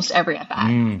walked almost every at bat.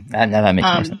 Now that makes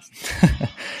more sense.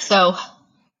 So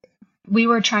we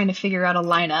were trying to figure out a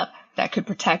lineup that could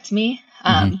protect me,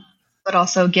 but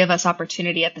also give us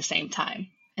opportunity at the same time.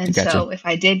 And so if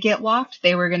I did get walked,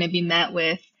 they were going to be met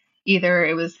with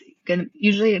either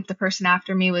usually if the person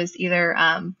after me was either,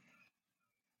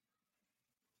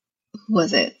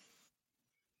 was it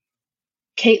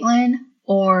Caitlin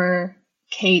or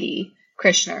Katie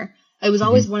Krishner? It was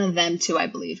always one of them two, I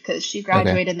believe, because she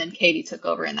graduated and then Katie took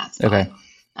over in that spot.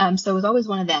 So it was always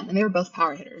one of them, and they were both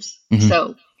power hitters.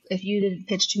 So if you didn't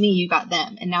pitch to me, you got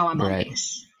them, and now I'm on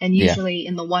base. And usually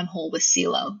in the one hole was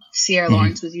CeeLo. Sierra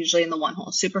Lawrence was usually in the one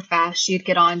hole, super fast. She'd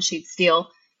get on, she'd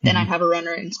steal, then I'd have a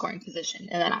runner in scoring position,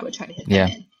 and then I would try to hit them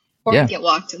in. Or I'd get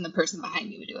walked, and the person behind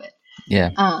me would do it.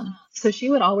 So she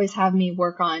would always have me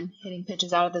work on hitting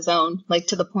pitches out of the zone, like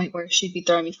to the point where she'd be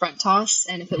throwing me front toss.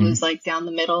 And if it was like down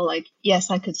the middle, like, yes,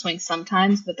 I could swing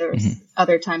sometimes, but there was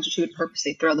other times where she would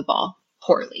purposely throw the ball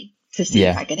poorly to see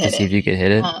if I could hit it. To see if you could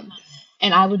hit it.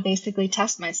 And I would basically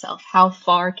test myself. How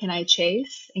far can I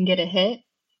chase and get a hit?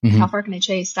 How far can I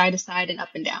chase side to side and up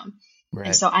and down?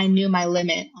 And so I knew my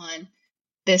limit on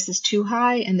this is too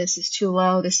high and this is too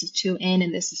low. This is too in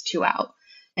and this is too out.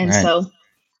 And so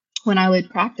when I would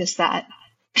practice that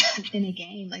in a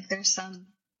game, like there's some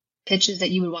pitches that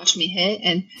you would watch me hit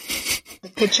and the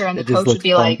pitcher and the coach would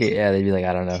be like, yeah, they'd be like,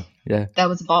 I don't know. Yeah. That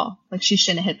was a ball. Like she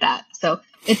shouldn't have hit that. So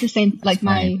it's the same, like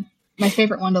my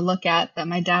favorite one to look at that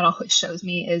my dad always shows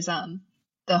me is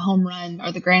the home run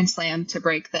or the grand slam to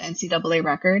break the NCAA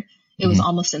record. It was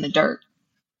almost in the dirt.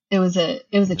 It was a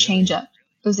changeup.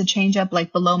 It was a changeup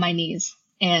like below my knees.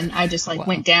 And I just like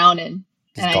went down and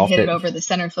I hit it over the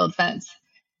center field fence.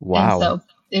 Wow. And so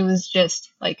it was just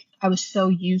like, I was so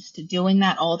used to doing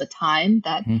that all the time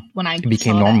that when I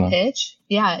became saw normal. that pitch,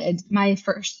 my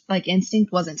first like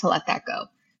instinct wasn't to let that go.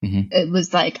 It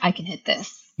was like, I can hit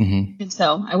this. And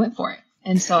so I went for it.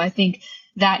 And so I think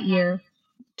that year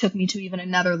took me to even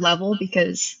another level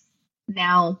because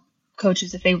now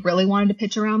coaches, if they really wanted to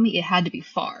pitch around me, it had to be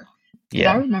far.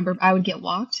 I remember I would get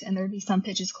walked and there'd be some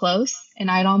pitches close and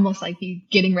I'd almost like be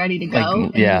getting ready to go.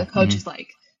 And the coach is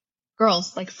like,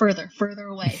 girls, like further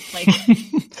away. Like,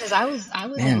 cause I was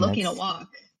like, looking to walk.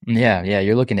 Yeah.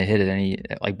 You're looking to hit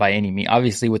it by any means.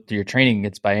 Obviously with your training,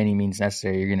 it's by any means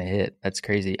necessary. You're going to hit. That's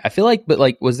crazy. I feel like, but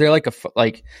like, was there like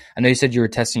I know you said you were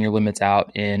testing your limits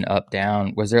out in, up,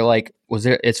 down.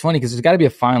 It's funny because there's got to be a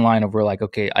fine line of where like,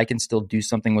 okay, I can still do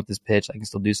something with this pitch. I can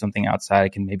still do something outside. I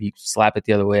can maybe slap it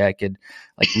the other way. I could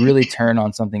like really turn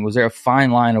on something. Was there a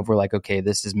fine line over like, okay,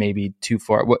 this is maybe too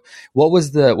far? What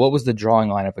was the drawing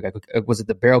line of like, was it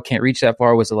the barrel can't reach that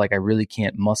far? Was it like, I really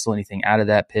can't muscle anything out of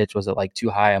that pitch? Was it like too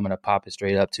high? I'm going to pop it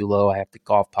straight up. Too low? I have to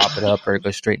pop it up or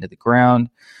go straight into the ground.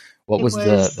 What was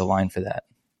the line for that?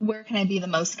 Where can I be the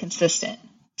most consistent?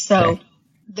 So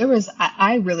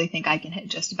I really think I can hit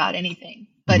just about anything,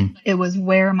 but it was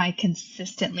where am I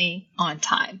consistently on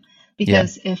time?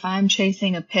 Because if I'm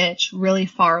chasing a pitch really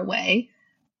far away,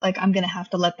 like I'm going to have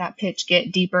to let that pitch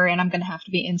get deeper and I'm going to have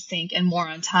to be in sync and more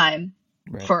on time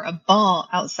Right. for a ball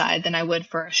outside than I would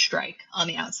for a strike on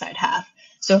the outside half.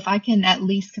 So if I can at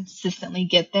least consistently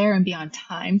get there and be on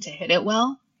time to hit it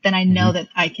well, then I know that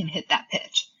I can hit that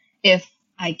pitch. If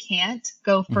I can't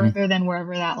go further than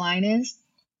wherever that line is,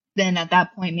 then at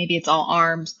that point, maybe it's all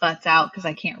arms, butts out because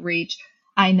I can't reach.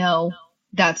 I know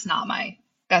that's not my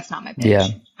pitch. Yeah.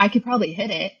 I could probably hit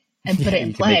it and put it in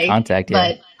You can make play, contact,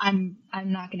 but I'm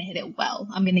not going to hit it well.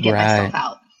 I'm going to get myself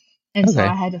out. And so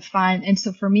I had to find, and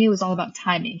so for me, it was all about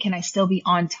timing. Can I still be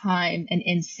on time and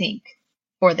in sync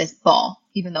for this ball,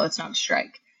 even though it's not a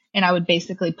strike? And I would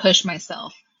basically push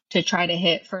myself to try to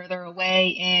hit further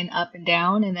away, in, up and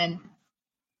down. And then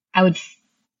I would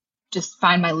just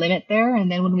find my limit there.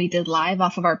 And then when we did live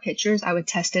off of our pictures, I would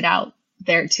test it out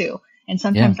there too. And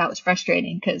sometimes that was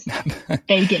frustrating because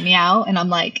they'd get me out and I'm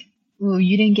like, ooh,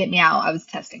 you didn't get me out. I was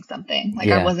testing something. Like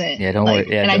I wasn't. Yeah, don't worry.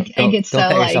 Yeah, and I'd get so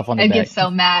I'd get so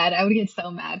mad. I would get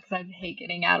so mad because I'd hate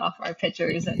getting out off our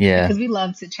pictures. And because we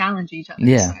love to challenge each other.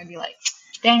 Yeah. So I'd be like,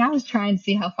 dang, I was trying to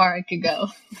see how far I could go.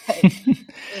 But it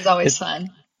was always fun.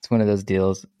 It's one of those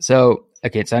deals. So,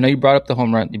 okay. So I know you brought up the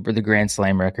home run, the Grand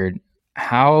Slam record.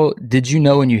 How did you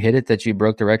know when you hit it that you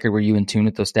broke the record? Were you in tune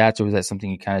with those stats, or was that something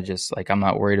you kind of just like, I'm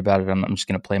not worried about it, I'm just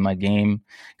going to play my game?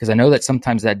 Because I know that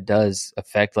sometimes that does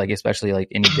affect, like, especially like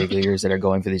any big leaguers that are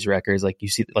going for these records. Like you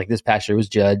see, like this past year was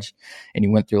Judge, and he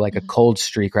went through like a cold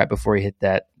streak right before he hit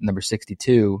that number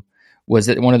 62. Was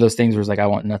it one of those things where it's like, I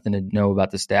want nothing to know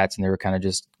about the stats, and they were kind of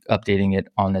just updating it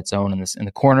on its own in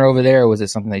the corner over there? Or was it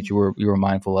something that you were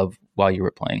mindful of while you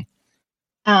were playing?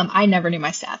 I never knew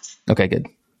my stats. Okay, good.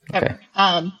 Okay.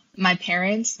 My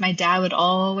parents, my dad would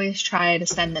always try to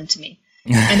send them to me.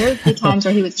 And there would be times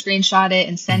where he would screenshot it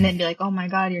and send it and be like, oh my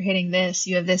God, you're hitting this.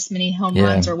 You have this many home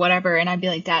runs or whatever. And I'd be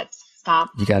like, Dad, stop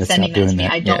sending that to me.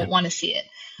 I don't want to see it.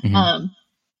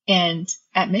 And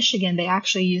at Michigan, they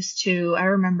actually used to, I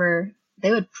remember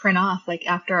they would print off like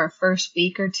after our first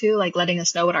week or two, like letting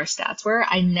us know what our stats were.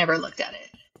 I never looked at it.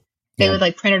 They would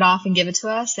like print it off and give it to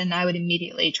us, and I would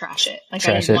immediately trash it. Like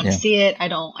I didn't want to see it. I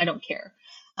don't care.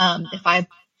 If I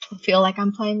feel like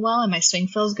I'm playing well and my swing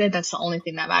feels good, that's the only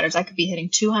thing that matters. I could be hitting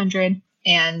 200,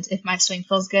 and if my swing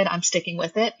feels good, I'm sticking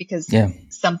with it because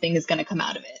something is going to come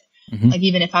out of it. Like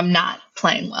even if I'm not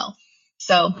playing well.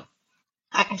 So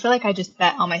I feel like I just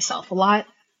bet on myself a lot.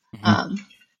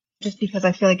 Just because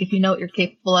I feel like if you know what you're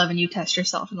capable of and you test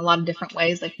yourself in a lot of different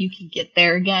ways, like you can get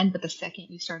there again. But the second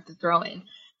you start to throw in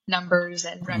numbers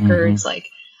and records, like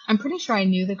I'm pretty sure I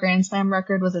knew the Grand Slam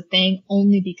record was a thing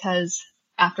only because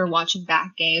after watching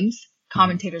back games,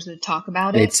 commentators would talk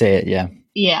about it. They'd say it, yeah.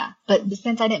 Yeah, but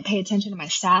since I didn't pay attention to my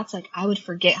stats, like I would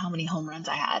forget how many home runs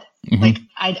I had. Like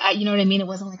I, you know what I mean? It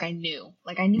wasn't like I knew.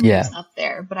 Like I knew it was up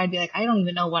there, but I'd be like, I don't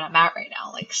even know what I'm at right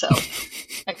now. Like so,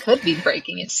 I could be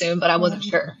breaking it soon, but I wasn't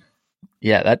sure.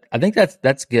 Yeah, I think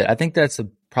that's good. I think that's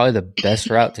probably the best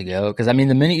route to go. Because I mean,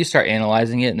 the minute you start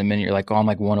analyzing it, and the minute you're like, oh, I'm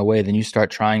like one away, then you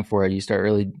start trying for it. You start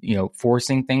really,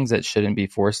 forcing things that shouldn't be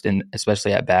forced, and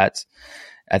especially at bats.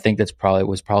 I think was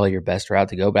probably your best route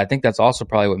to go. But I think that's also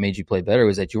probably what made you play better,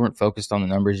 was that you weren't focused on the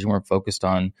numbers. You weren't focused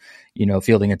on,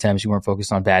 fielding attempts. You weren't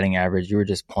focused on batting average. You were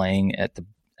just playing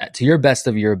to your best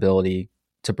of your ability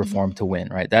to perform, to win,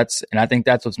 right? And I think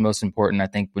that's what's most important. I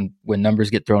think when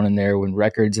numbers get thrown in there, when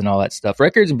records and all that stuff,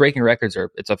 records and breaking records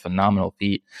it's a phenomenal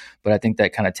feat, but I think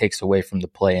that kind of takes away from the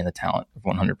play and the talent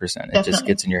 100%. Definitely. It just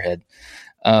gets in your head.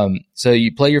 So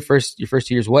you play your first 2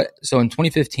 years. So in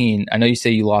 2015, I know you say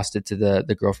you lost it to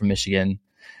the girl from Michigan.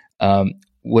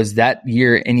 Was that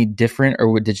year any different,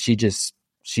 or did she just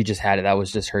had it? That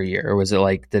was just her year, or was it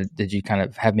like did you kind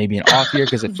of have maybe an off year?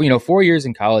 Because 4 years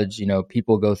in college,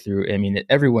 people go through. I mean,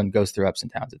 everyone goes through ups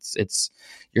and downs. It's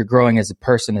you're growing as a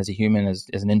person, as a human, as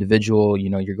an individual.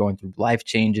 You're going through life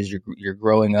changes. You're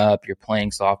growing up. You're playing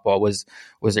softball.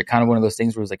 Was it kind of one of those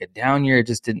things where it was like a down year?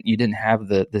 You didn't have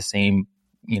the same.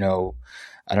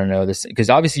 I don't know this,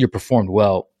 because obviously you performed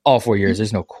well all 4 years.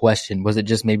 There's no question. Was it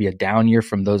just maybe a down year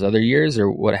from those other years, or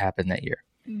what happened that year?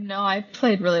 No, I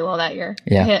played really well that year.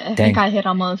 Yeah, I think I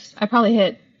probably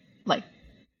hit like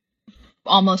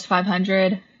almost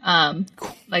 500.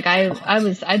 Like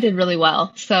I did really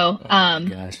well. So,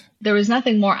 there was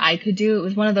nothing more I could do. It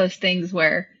was one of those things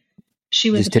where she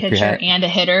was a pitcher and a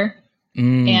hitter.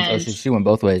 And so she went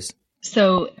both ways.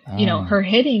 So, her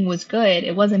hitting was good.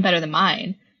 It wasn't better than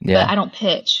mine, but I don't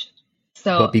pitch.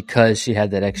 So, but because she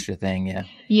had that extra thing. Yeah.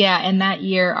 Yeah. And that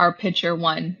year our pitcher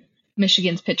won.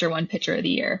 Michigan's pitcher won pitcher of the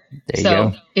year. There you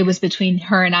go. It was between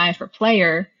her and I for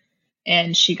player,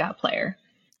 and she got player.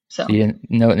 So you didn't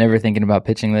never thinking about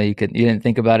pitching though. You didn't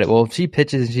think about it. Well, if she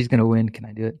pitches and she's going to win, can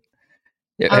I do it?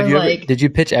 I was like, did you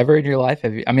pitch ever in your life? I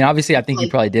mean, obviously I think you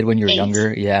like probably did when you were 8.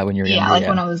 younger. Yeah. When you were Yeah, younger. like Yeah.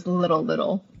 when I was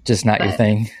little. Just not your But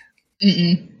thing.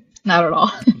 not at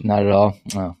all. Not at all.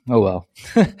 Oh well.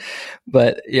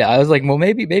 But yeah, I was like, well,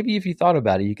 maybe if you thought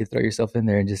about it, you could throw yourself in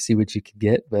there and just see what you could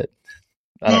get. But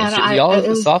I don't know. Y'all It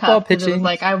was softball tough because it was pitching.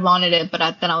 like I wanted it,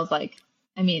 but then I was like,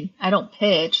 I mean, I don't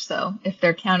pitch, so if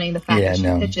they're counting the fact that she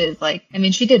pitches, like, I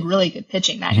mean, she did really good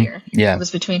pitching that year. Yeah. It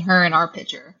was between her and our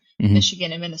pitcher,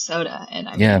 Michigan and Minnesota, and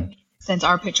I mean, since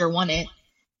our pitcher won it,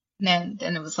 then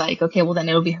it was like, okay, well then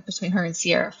it'll be between her and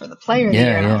Sierra for the player of the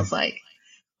year, and I was like,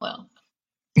 well,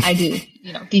 I do,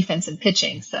 defense and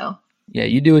pitching, so. Yeah,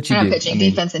 you do what you do. Pitching,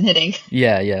 defense, and hitting.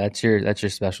 Yeah, that's your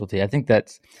specialty. I think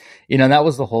that's, that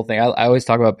was the whole thing. I always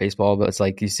talk about baseball, but it's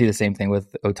like you see the same thing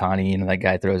with Ohtani. That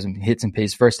guy hits and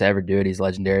pays, first to ever do it. He's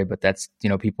legendary, but that's,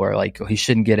 people are like, oh, he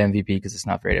shouldn't get MVP because it's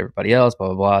not fair to everybody else, blah,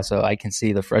 blah, blah. So I can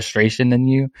see the frustration in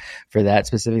you for that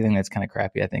specific thing. That's kind of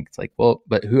crappy. I think it's like, well,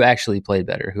 but who actually played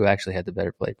better? Who actually had the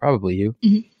better play? Probably you,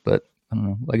 but I don't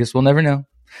know. I guess we'll never know.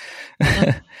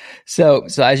 So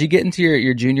as you get into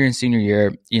your junior and senior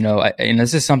year, and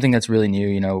this is something that's really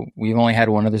new. We've only had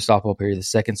one other softball player, the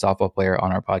second softball player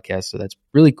on our podcast, so that's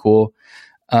really cool.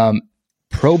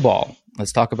 Pro ball.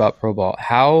 Let's talk about pro ball.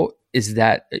 How is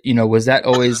that? Was that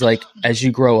always like as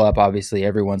you grow up? Obviously,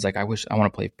 everyone's like, I want to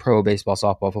play pro baseball,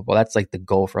 softball, football. That's like the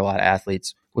goal for a lot of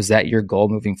athletes. Was that your goal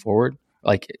moving forward,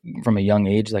 like from a young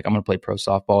age? Like I'm going to play pro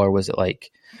softball, or was it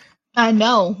like?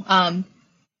 No.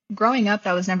 Growing up,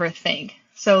 that was never a thing.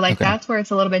 So that's where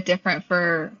it's a little bit different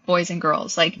for boys and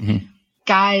girls. Like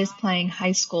guys playing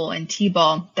high school and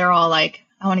T-ball, they're all like,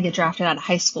 I want to get drafted out of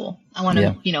high school. I want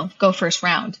to, go first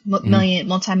round,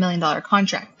 multi-million-dollar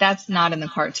contract. That's not in the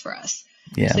cards for us.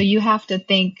 Yeah. So you have to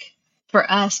think,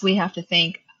 for us, we have to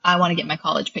think, I want to get my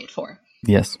college paid for.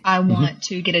 Yes. I want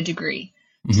to get a degree.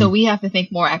 So we have to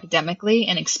think more academically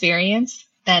and experience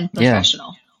than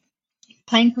professional.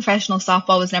 Playing professional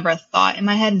softball was never a thought in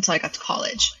my head until I got to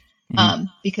college,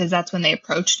 because that's when they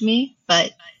approached me.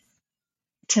 But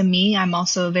to me, I'm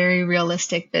also a very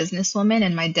realistic businesswoman,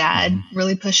 and my dad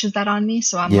really pushes that on me.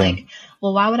 So I'm like,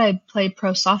 well, why would I play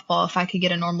pro softball if I could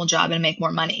get a normal job and make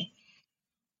more money?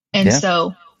 And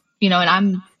so, and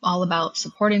I'm all about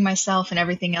supporting myself and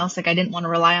everything else. Like I didn't want to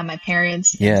rely on my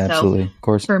parents. Yeah, so absolutely. Of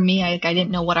course. For me, I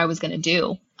didn't know what I was going to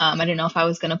do. I didn't know if I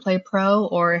was going to play pro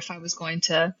or if I was going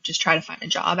to just try to find a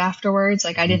job afterwards.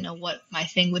 Like I didn't know what my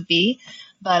thing would be,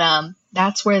 but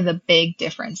that's where the big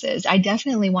difference is. I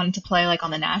definitely wanted to play like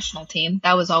on the national team.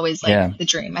 That was always like the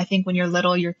dream. I think when you're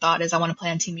little, your thought is I want to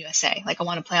play on Team USA. Like I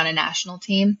want to play on a national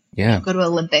team. Yeah. Go to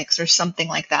Olympics or something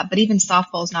like that. But even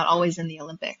softball is not always in the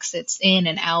Olympics. It's in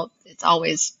and out. It's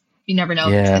always, you never know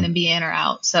if it's going to be in or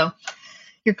out. So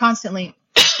you're constantly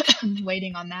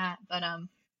waiting on that. But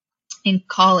in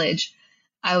college,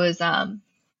 I was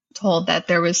told that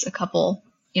there was a couple,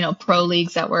 pro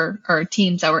leagues or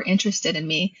teams that were interested in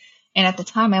me. And at the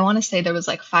time, I want to say there was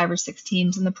like 5 or 6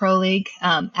 teams in the pro league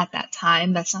at that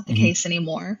time. That's not the case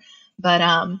anymore. But,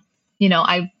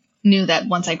 I knew that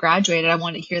once I graduated, I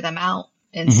wanted to hear them out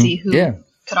and see who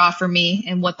could offer me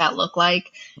and what that looked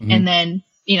like. And then,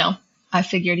 I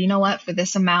figured, you know what, for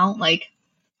this amount, like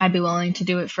I'd be willing to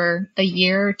do it for a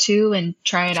year or 2 and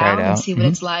try it out and see what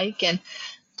it's like. And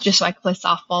just so I could play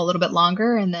softball a little bit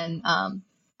longer. And then I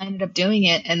ended up doing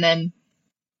it and then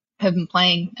have been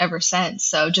playing ever since.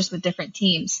 So just with different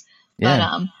teams.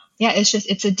 But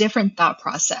it's a different thought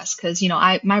process. Cause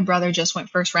my brother just went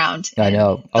first round. I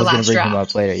know. I was going to bring him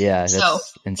up later. Yeah. That's so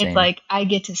insane. It's like, I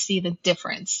get to see the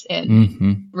difference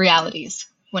in realities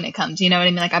when it comes, you know what I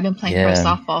mean? Like I've been playing pro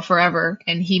softball forever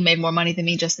and he made more money than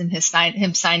me just in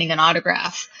him signing an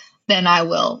autograph than I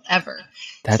will ever.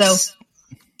 So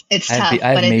it's tough.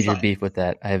 I have major beef with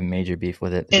that. I have major beef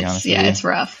with it. To be honest with you. It's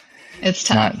rough. It's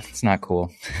tough. It's not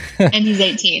cool. And he's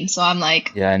 18. So I'm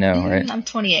like, yeah, I know. Right. I'm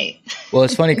 28. Well,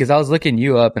 it's funny because I was looking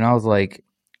you up and I was like,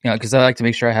 because I like to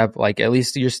make sure I have like at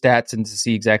least your stats and to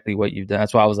see exactly what you've done.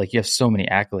 That's why I was like, you have so many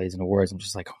accolades and awards. I'm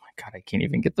just like, oh my God, I can't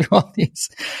even get through all these.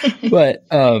 But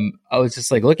I was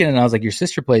just like looking and I was like, your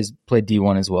sister played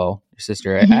D1 as well. Your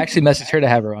sister, I actually messaged her to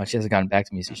have her on. She hasn't gotten back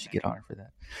to me, so you should get on her for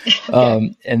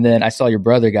that. And then I saw your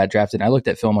brother got drafted and I looked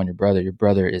at film on your brother. Your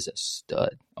brother is a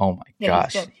stud. Oh my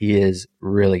gosh. He is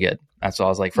really good. That's why I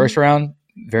was like, first round,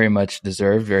 very much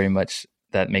deserved, very much.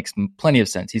 That makes plenty of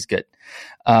sense. He's good.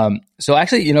 So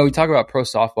actually, we talk about pro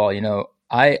softball,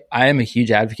 I am a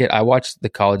huge advocate. I watch the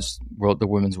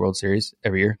Women's World Series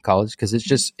every year, college, because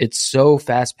it's so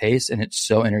fast paced and it's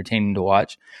so entertaining to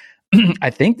watch. I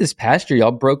think this past year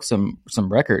y'all broke some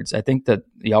records. I think that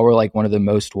y'all were like one of the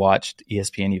most watched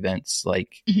ESPN events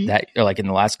like that, or like in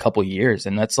the last couple of years.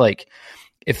 And that's like,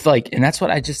 if like, and that's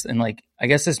what I just, and like, I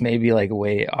guess this may be like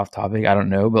way off topic. I don't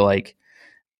know, but like,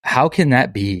 how can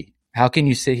that be? How can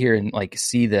you sit here and like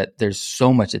see that there's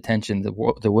so much attention?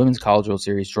 The Women's College World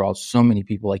Series draws so many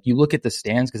people. Like you look at the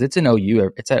stands because it's in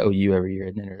OU. It's at OU every year,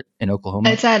 isn't it, in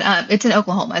Oklahoma? It's in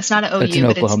Oklahoma. It's not at It's OU, in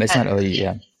but it's Oklahoma. It's at, not OU.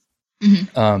 Yeah.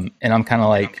 Mhm. And I'm kind of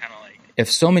like, if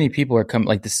so many people are coming,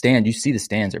 like the stand, you see the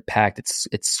stands are packed.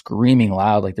 It's screaming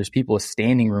loud. Like there's people with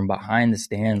standing room behind the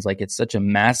stands. Like it's such a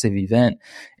massive event,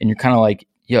 and you're kind of like,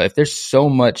 yo, if there's so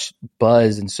much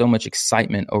buzz and so much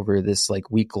excitement over this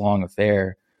like week long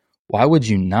affair, why would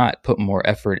you not put more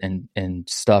effort and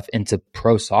stuff into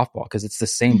pro softball? Because it's the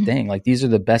same thing. Like these are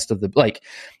the best of the like,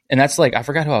 and that's like, I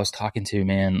forgot who I was talking to,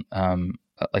 man.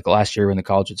 Like last year when the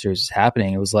College World Series was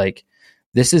happening, it was like,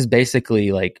 this is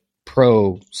basically like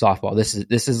pro softball. This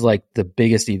is like the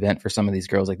biggest event for some of these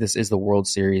girls. Like this is the World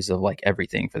Series of like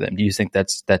everything for them. Do you think that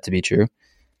to be true?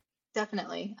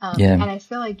 Definitely. Yeah. And I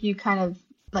feel like you kind of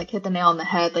like hit the nail on the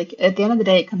head. Like at the end of the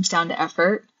day, it comes down to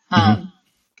effort.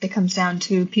 It comes down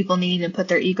to people needing to put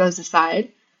their egos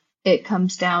aside. It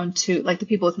comes down to like the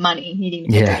people with money needing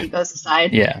to put their egos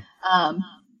aside. Yeah.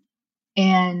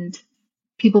 And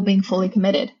people being fully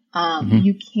committed.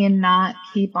 You cannot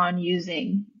keep on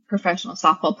using professional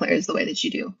softball players the way that you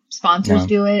do. Sponsors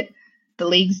do it. The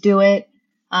leagues do it.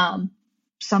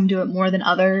 Some do it more than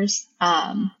others.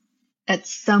 At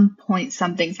some point,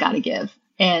 something's got to give.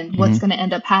 And what's going to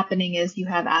end up happening is you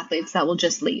have athletes that will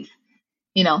just leave.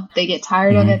 You know, they get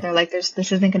tired of it. They're like, this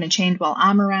isn't going to change while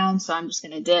I'm around, so I'm just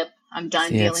going to dip. I'm done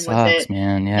dealing with it.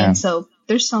 Man. Yeah. And so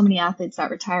there's so many athletes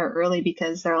that retire early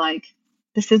because they're like,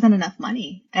 this isn't enough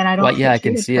money, and I don't. Well, yeah, I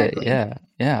can see correctly. It.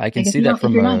 Yeah, I can see that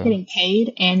from. If you're not getting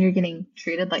paid and you're getting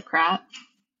treated like crap,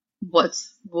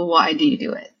 why do you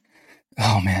do it?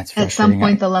 Oh man, it's at some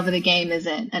point the love of the game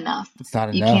isn't enough. It's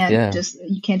not enough.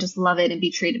 You can't just love it and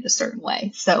be treated a certain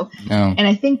way. So, no. And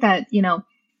I think that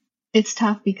it's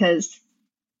tough because,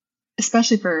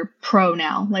 especially for pro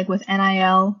now, like with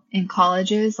NIL in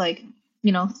colleges, like a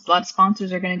lot of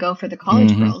sponsors are going to go for the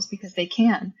college girls because they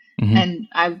can. And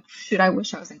I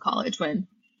wish I was in college when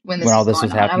all this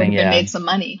was happening. I would have made some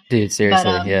money. Dude,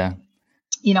 seriously, yeah.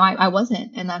 I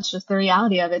wasn't, and that's just the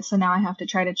reality of it. So now I have to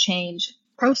try to change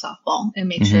pro softball and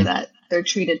make sure that they're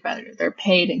treated better. They're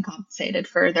paid and compensated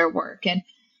for their work. And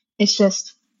it's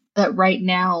just that right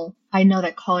now I know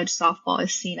that college softball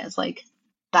is seen as like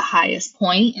the highest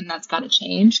point, and that's got to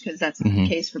change because that's not the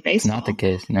case for baseball. It's not the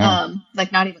case, no.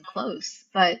 Like not even close,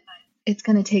 but it's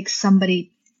going to take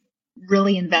somebody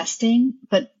really investing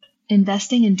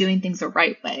and doing things the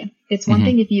right way. It's one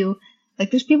thing if you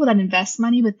there's people that invest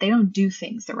money, but they don't do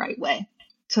things the right way.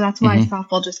 So that's why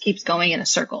softball just keeps going in a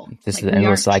circle. This is an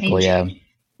endless cycle. Changing.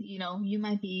 Yeah. You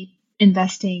might be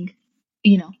investing,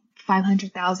 $500,000,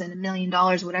 $1 million,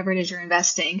 whatever it is you're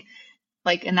investing,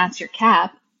 and that's your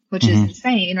cap, which is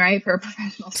insane, right? For a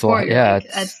professional sport. Yeah.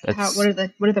 What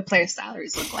do the players'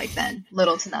 salaries look like then?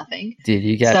 Little to nothing. Dude,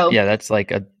 you got, that's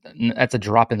like that's a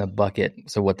drop in the bucket.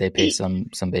 So what they pay some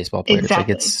baseball players,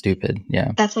 exactly. It's stupid.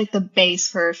 Yeah. That's like the base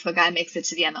for if a guy makes it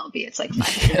to the MLB, it's like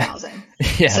 500,000.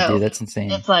 Yeah, so dude, that's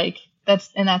insane. It's like,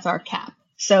 that's our cap.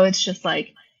 So it's just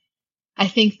like, I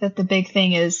think that the big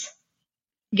thing is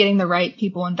getting the right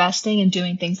people investing and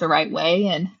doing things the right way.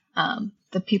 And,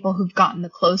 the people who've gotten the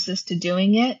closest to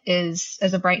doing it is,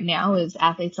 as of right now, is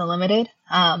Athletes Unlimited.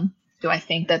 Do I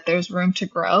think that there's room to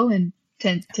grow and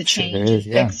to change and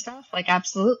fix stuff? Like,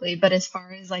 absolutely. But as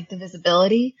far as like the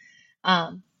visibility,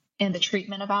 and the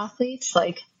treatment of athletes,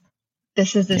 like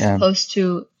this is as close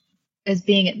to as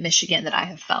being at Michigan that I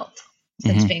have felt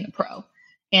since being a pro.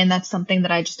 And that's something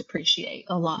that I just appreciate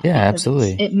a lot. Yeah,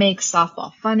 absolutely. It makes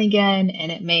softball fun again,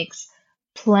 and it makes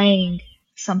playing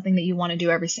something that you want to do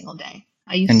every single day.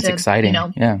 It's exciting.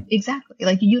 Yeah, exactly.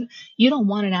 Like you don't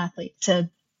want an athlete to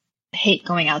hate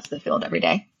going out to the field every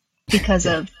day because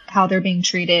of how they're being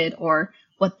treated or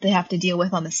what they have to deal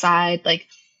with on the side. Like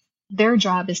their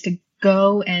job is to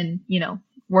go and,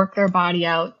 work their body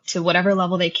out to whatever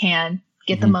level they can,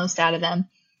 get the most out of them,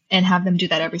 and have them do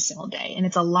that every single day. And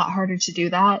it's a lot harder to do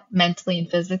that mentally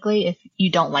and physically if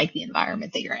you don't like the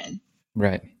environment that you're in.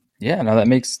 Right. Yeah. No, I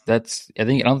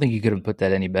don't think you could have put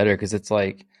that any better, because it's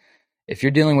like, if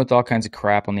you're dealing with all kinds of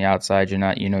crap on the outside, you're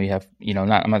not,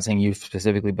 I'm not saying you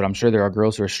specifically, but I'm sure there are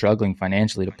girls who are struggling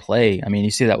financially to play. I mean,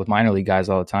 you see that with minor league guys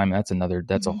all the time. And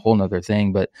that's a whole nother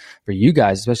thing. But for you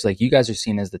guys, especially, like, you guys are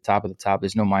seen as the top of the top.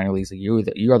 There's no minor leagues. Like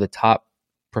you are the top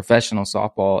professional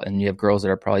softball, and you have girls that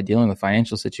are probably dealing with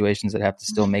financial situations that have to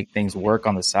still make things work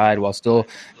on the side while still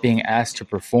being asked to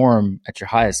perform at your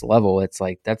highest level. It's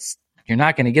like, you're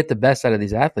not going to get the best out of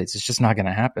these athletes. It's just not going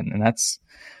to happen. And that's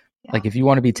Yeah. Like if you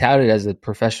want to be touted as a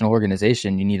professional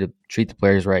organization, you need to treat the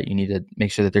players right. You need to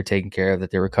make sure that they're taken care of,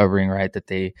 that they're recovering right, that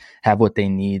they have what they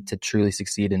need to truly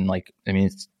succeed. And like, I mean,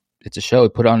 it's a show.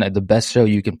 Put on the best show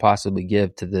you can possibly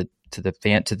give to the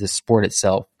fan, to the sport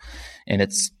itself. And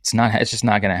it's just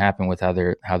not going to happen with how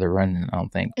they're running, I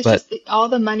don't think. It's But just all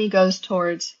the money goes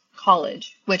towards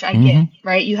college, which I mm-hmm. get,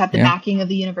 right? You have the Yeah. backing of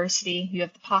the university, you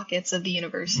have the pockets of the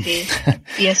university.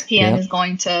 ESPN Yep. is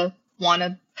going to want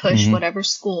to push Mhm. whatever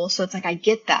school. So it's like, I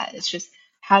get that. It's just,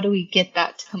 how do we get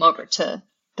that to come over to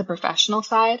the professional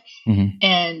side? Mhm.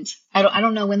 And I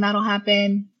don't know when that'll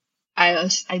happen. I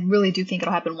really do think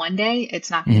it'll happen one day.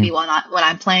 It's not going to be when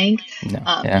I'm playing. No.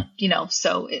 Yeah. You know,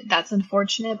 so that's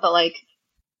unfortunate, but like,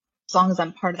 as long as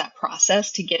I'm part of that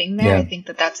process to getting there, Yeah. I think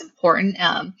that that's important.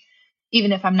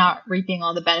 Even if I'm not reaping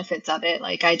all the benefits of it,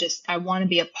 like I want to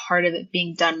be a part of it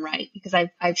being done right, because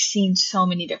I've seen so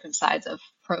many different sides of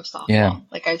pro softball. Yeah.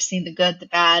 Like I've seen the good, the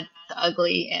bad, the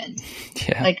ugly, and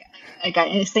Yeah. like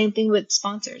and the same thing with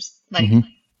sponsors. Like Mhm.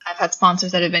 I've had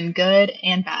sponsors that have been good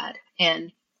and bad,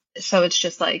 and so it's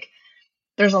just like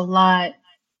there's a lot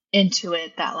into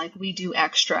it that like we do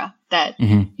extra that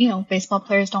Mhm. you know baseball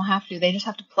players don't have to. They just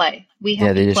have to play. We Yeah,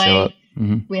 have they to just show play. up.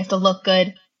 Mhm. We have to look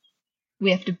good.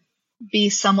 We have to be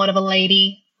somewhat of a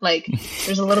lady. Like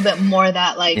there's a little bit more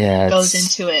that like Yeah, goes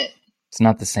into it. It's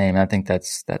not the same. I think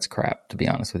that's crap, to be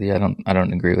honest with you. I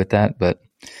don't agree with that, but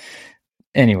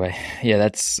anyway, yeah,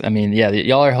 I mean, yeah,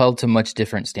 y'all are held to much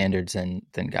different standards than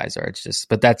guys are. It's just,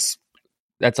 but that's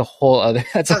a whole other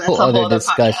whole other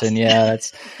discussion.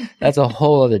 Podcast. Yeah, that's a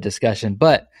whole other discussion.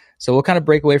 But so we'll kind of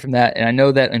break away from that. And I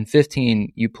know that in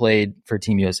 15 you played for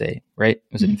Team USA, right?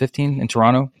 Was it in 15 in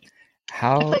Toronto?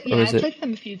 I played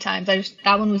them a few times.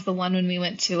 That one was the one when we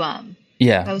went to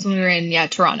yeah. That was when we were in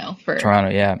Toronto for Toronto,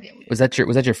 yeah. Was that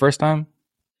your first time?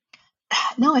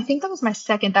 No, I think that was my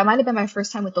second. That might have been my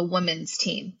first time with the women's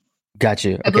team. Got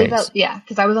you. Okay. I believe that, yeah,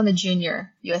 because I was on the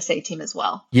junior USA team as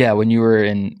well. Yeah, when you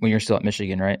were still at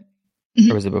Michigan, right?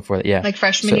 Mm-hmm. Or was it before that? Yeah. Like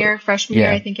freshman year,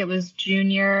 I think it was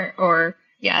junior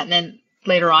and then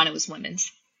later on it was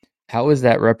women's. How was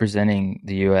that representing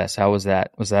the US? How was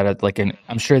that? Was that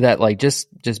I'm sure that like just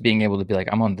being able to be like,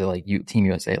 I'm on the like Team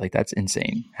USA, like that's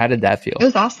insane. How did that feel? It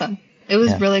was awesome. It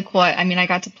was really cool. I mean, I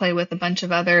got to play with a bunch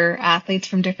of other athletes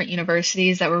from different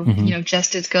universities that were,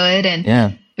 just as good.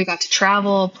 And we got to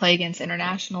travel, play against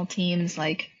international teams,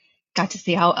 like got to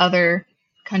see how other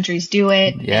countries do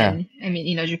it. Yeah. And I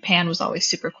mean, Japan was always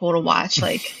super cool to watch.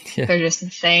 Like they're just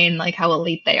insane, like how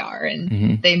elite they are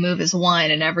and they move as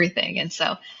one and everything. And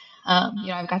so,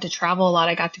 I've got to travel a lot.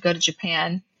 I got to go to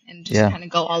Japan and just kind of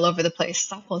go all over the place.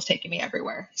 Softball has taken me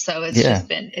everywhere. So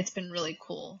it's been really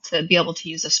cool to be able to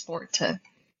use a sport to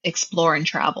explore and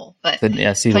travel. But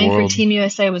playing for Team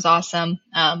USA was awesome.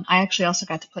 I actually also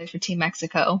got to play for Team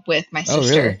Mexico with my sister.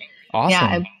 Oh, really?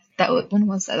 Awesome. Yeah. When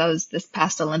was that? That was this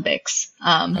past Olympics.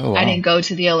 Wow. I didn't go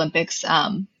to the Olympics,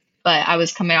 but I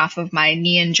was coming off of my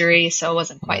knee injury, so I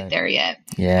wasn't quite there yet.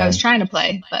 Yeah. I was trying to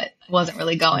play, but wasn't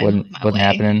really going my way.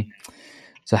 Happening.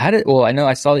 So I know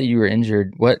I saw that you were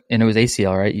injured. And it was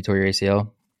ACL, right? You tore your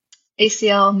ACL?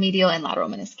 ACL, medial, and lateral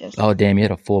meniscus. Oh, damn, you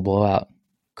had a full blowout.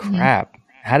 Crap.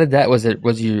 How did that,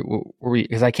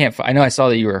 because I know I saw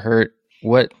that you were hurt.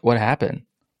 What happened?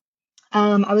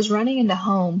 I was running into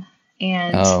home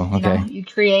and you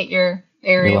create your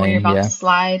area where you're about to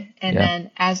slide. And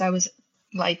then as I was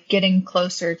like getting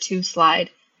closer to slide,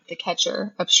 the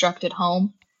catcher obstructed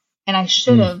home. And I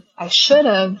should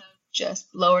have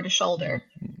just lowered a shoulder.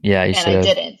 Yeah, you should have. And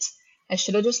I didn't. I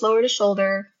should have just lowered a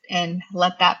shoulder and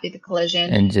let that be the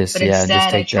collision. And but instead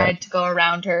I tried to go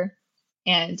around her.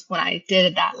 And when I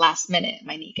did that last minute,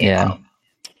 my knee gave out.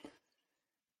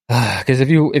 Because if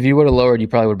you would have lowered, you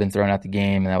probably would have been thrown out the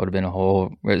game, and that would have been a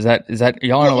whole. Is that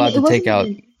y'all aren't allowed to take out?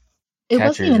 It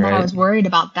wasn't even that I was worried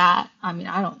about that. I mean,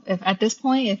 I don't. If at this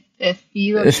point, if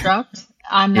you obstruct,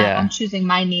 I'm not. I'm choosing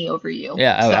my knee over you.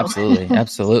 Yeah, so.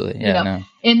 absolutely. Yeah, no.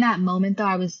 In that moment, though,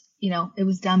 I was, it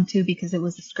was dumb too because it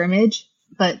was a scrimmage,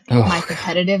 but my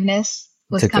competitiveness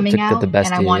was coming out,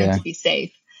 and I wanted to be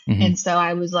safe, and so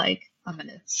I was like, I'm going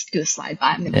to do a slide by.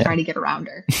 I'm going to try to get around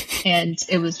her. And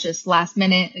it was just last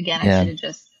minute. Again, I should have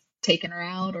just taken her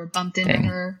out or bumped into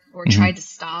her or tried to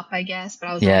stop, I guess. But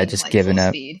I was just giving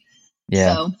up. Speed.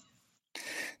 Yeah. So.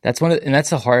 That's and that's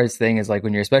the hardest thing is like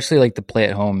when you're, especially like the play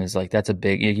at home is like, that's a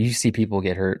big, you see people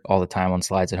get hurt all the time on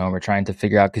slides at home or trying to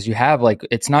figure out, because you have like,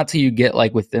 it's not till you get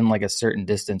like within like a certain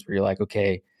distance where you're like,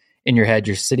 okay, in your head,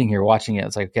 you're sitting here watching it.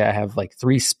 It's like, okay, I have like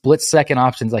 3 split second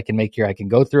options I can make here. I can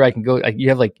go through, like, you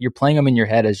have like, you're playing them in your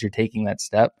head as you're taking that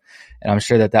step. And I'm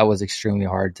sure that was extremely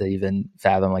hard to even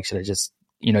fathom. Like, should I just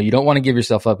you don't want to give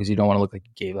yourself up because you don't want to look like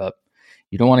you gave up.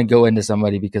 You don't want to go into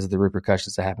somebody because of the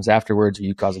repercussions that happens afterwards, or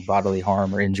you causing bodily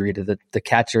harm or injury to the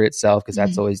catcher itself,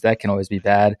 because that can always be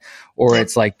bad. Or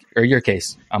it's like, or your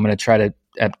case, I'm going to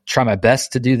try my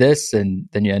best to do this, and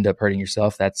then you end up hurting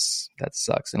yourself. That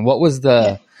sucks. And what was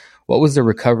the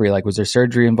recovery like? Was there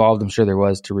surgery involved? I'm sure there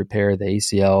was, to repair the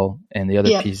ACL and the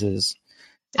other pieces.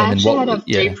 And I actually had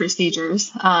 3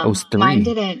 procedures.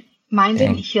 3. Mine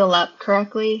didn't heal up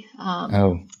correctly.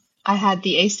 I had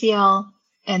the ACL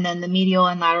and then the medial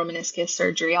and lateral meniscus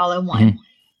surgery all in one.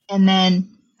 And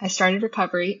then I started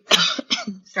recovery,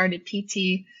 started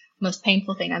PT, most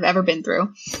painful thing I've ever been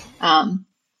through. Can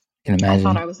imagine. I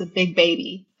thought I was a big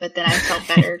baby, but then I felt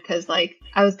better because I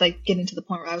was getting to the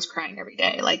point where I was crying every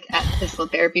day, at physical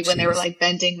therapy when they were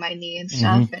bending my knee and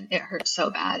stuff, and it hurt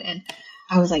so bad. And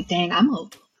I was like, dang, I'm a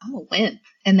wimp.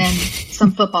 And then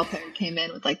some football player came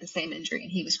in with the same injury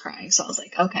and he was crying. So I was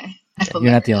like, okay, I feel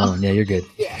you're not the only one. Yeah, you're good.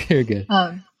 Yeah. You're good.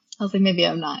 I was like, maybe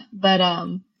I'm not, but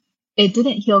it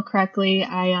didn't heal correctly.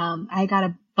 I got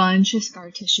a bunch of scar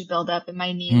tissue buildup in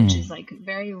my knee, which is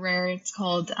very rare. It's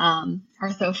called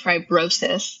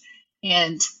arthrofibrosis,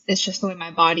 and it's just the way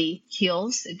my body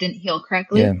heals. It didn't heal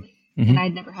correctly. Yeah. And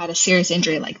I'd never had a serious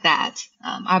injury like that.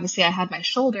 Obviously I had my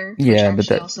shoulder,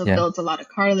 which also builds a lot of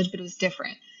cartilage, but it was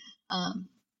different.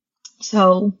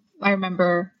 So I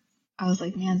remember I was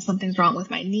like, man, something's wrong with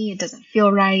my knee. It doesn't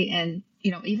feel right. And,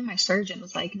 even my surgeon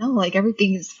was like, no,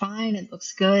 everything is fine. It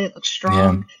looks good. It looks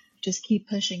strong. Just keep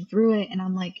pushing through it. And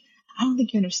I'm like, I don't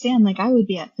think you understand. I would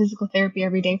be at physical therapy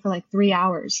every day for 3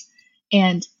 hours,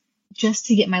 and just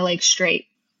to get my legs straight,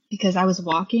 because I was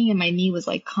walking and my knee was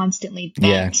constantly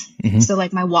bent. So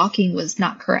my walking was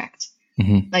not correct.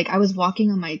 I was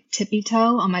walking on my tippy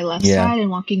toe on my left side and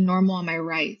walking normal on my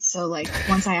right. So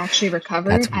once I actually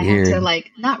recovered, I had to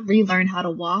not relearn how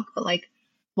to walk, but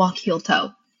walk heel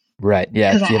toe. Right.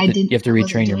 Yeah. You have to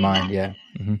retrain your mind. That.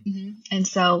 Yeah. And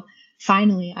so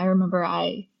finally, I remember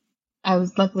I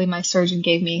was, luckily my surgeon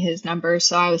gave me his number.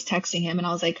 So I was texting him and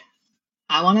I was like,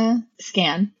 I want a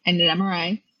scan. I need an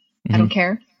MRI. I don't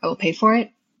care. I will pay for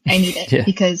it. I need it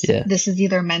because this is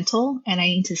either mental and I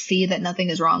need to see that nothing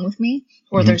is wrong with me,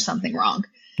 or there's something wrong.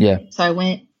 Yeah. So I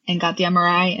went and got the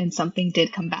MRI and something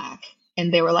did come back,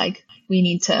 and they were like, we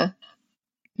need to,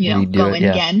 go in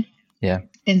again. Yeah.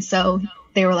 And so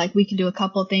they were like, we can do a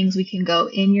couple of things. We can go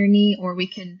in your knee, or we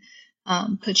can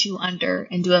put you under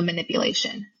and do a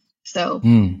manipulation. So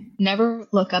never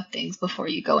look up things before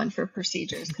you go in for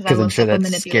procedures, because I looked up a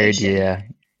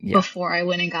manipulation before I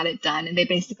went and got it done. And they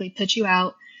basically put you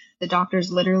out. The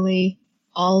doctor's literally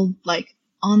all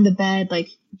on the bed,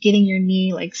 getting your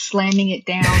knee, slamming it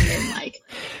down and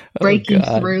breaking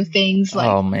through things,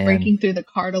 breaking through the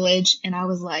cartilage. And I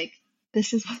was like,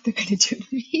 this is what they're going to do to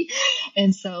me.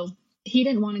 And so he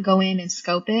didn't want to go in and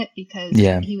scope it because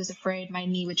he was afraid my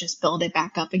knee would just build it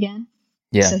back up again.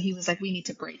 Yeah. So he was like, we need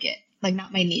to break it.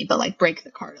 Not my knee, but break the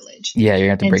cartilage. Yeah, you're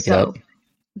going to have to break it up.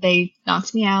 They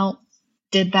knocked me out,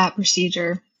 did that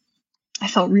procedure. I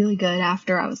felt really good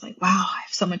after. I was like, wow, I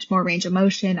have so much more range of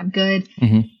motion. I'm good.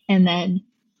 And then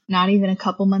not even a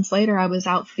couple months later, I was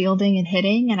out fielding and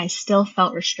hitting, and I still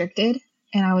felt restricted.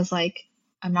 And I was like,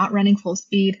 I'm not running full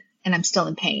speed and I'm still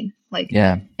in pain.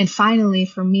 And finally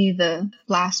for me, the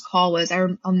last call was,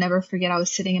 I'll never forget. I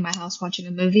was sitting in my house watching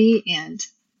a movie and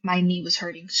my knee was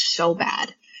hurting so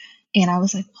bad. And I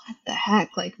was like, what the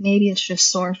heck? Maybe it's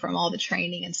just sore from all the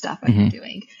training and stuff I've been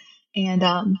doing. And,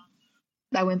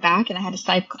 I went back and I had it's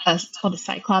called a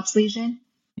cyclops lesion.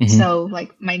 So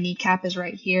my kneecap is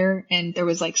right here, and there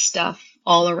was stuff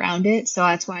all around it. So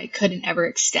that's why I couldn't ever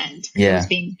extend. It was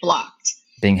being blocked.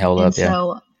 Being held up.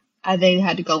 So they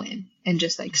had to go in and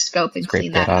just scope and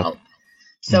clean that out.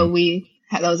 So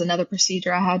that was another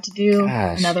procedure I had to do,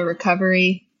 another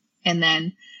recovery. And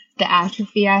then the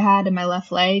atrophy I had in my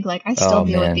left leg, I still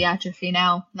deal with the atrophy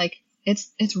now.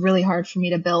 It's really hard for me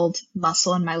to build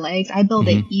muscle in my legs. I build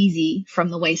it easy from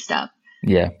the waist up.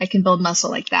 Yeah. I can build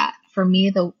muscle like that. For me,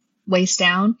 the waist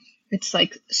down, it's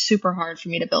super hard for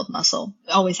me to build muscle.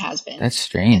 It always has been. That's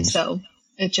strange. And so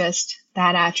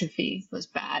that atrophy was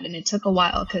bad. And it took a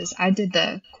while because I did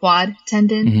the quad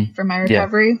tendon for my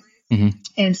recovery.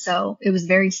 And so it was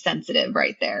very sensitive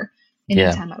right there.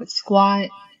 Anytime I would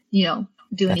squat,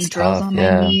 do any drills on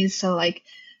my knees. So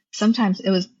sometimes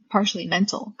it was partially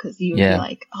mental, because you would be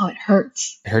like, oh, it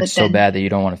hurts. It hurts so bad that you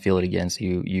don't want to feel it again. So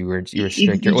you restrict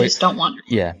you just don't want.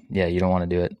 Yeah. You don't want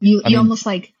to do it. You almost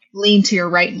lean to your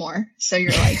right more. So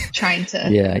you're trying to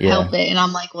help it. And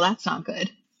I'm like, well, that's not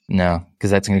good. No, because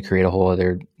that's going to create a whole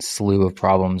other slew of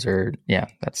problems. Or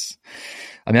that's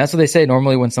what they say.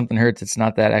 Normally, when something hurts, it's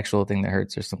not that actual thing that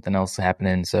hurts. There's something else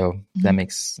happening. So that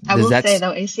makes. I will say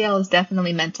though, ACL is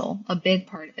definitely mental. A big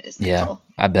part of it is mental.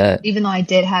 Yeah, I bet. Even though I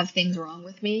did have things wrong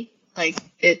with me, like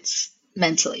it's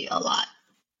mentally a lot.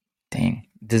 Dang.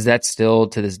 Does that still,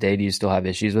 to this day, do you still have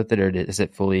issues with it, or is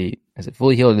it fully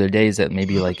healed? Are there days that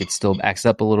maybe like it still acts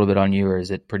up a little bit on you, or is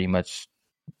it pretty much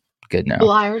good now? Well,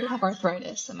 I already have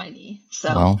arthritis in my knee,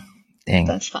 so dang.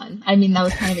 That's fun. I mean, that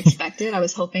was kind of expected. I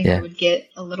was hoping I would get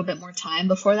a little bit more time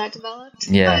before that developed.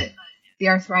 Yeah. But the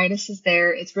arthritis is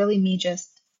there. It's really me just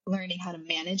learning how to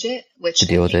manage it, which to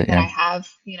deal with it, that I have.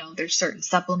 There's certain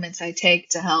supplements I take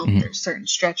to help. Mm-hmm. There's certain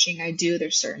stretching I do.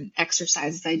 There's certain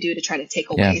exercises I do to try to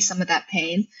take away some of that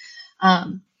pain.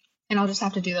 And I'll just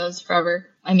have to do those forever.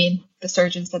 I mean, the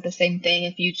surgeon said the same thing.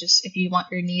 If you want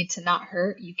your knee to not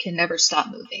hurt, you can never stop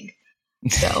moving.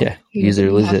 So use it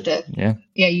or lose it.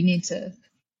 You need to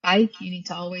bike. You need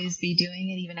to always be doing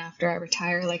it, even after I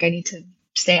retire. Like I need to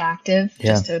stay active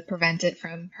just to prevent it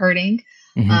from hurting.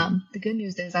 Mm-hmm. The good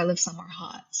news is I live somewhere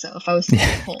hot. So if I was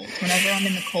somewhere cold, whenever I'm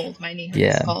in the cold, my knee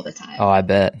hurts all the time. Oh, I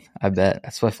bet.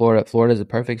 That's why Florida is a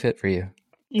perfect fit for you.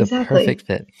 Exactly. The perfect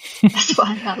fit. That's why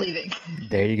I'm not leaving.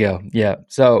 There you go. Yeah.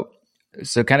 So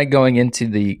kind of going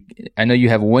into I know you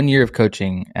have 1 year of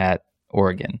coaching at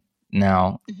Oregon.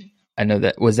 Now, I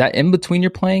know was that in between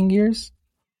your playing years?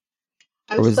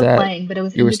 I was still playing, but it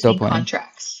was in between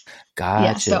contracts. Gotcha.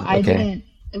 Yeah, so I didn't.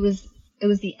 It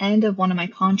was the end of one of my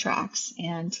contracts,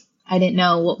 and I didn't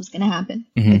know what was going to happen.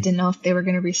 Mm-hmm. I didn't know if they were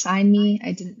going to re-sign me.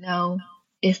 I didn't know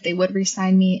if they would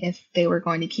re-sign me, if they were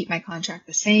going to keep my contract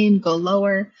the same, go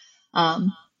lower,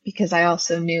 because I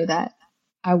also knew that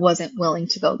I wasn't willing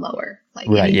to go lower. Like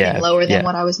anything lower than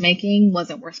what I was making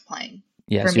wasn't worth playing.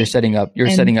 Yeah, so you're setting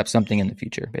up something in the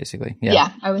future, basically.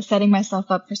 Yeah, I was setting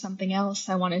myself up for something else.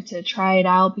 I wanted to try it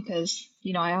out because,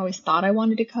 I always thought I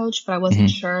wanted to coach, but I wasn't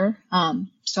sure.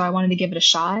 So I wanted to give it a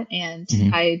shot. And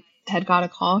I had got a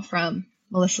call from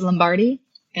Melissa Lombardi,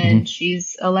 and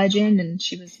she's a legend, and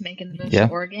she was making the move to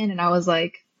Oregon. And I was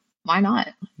like, why not?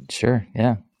 Sure,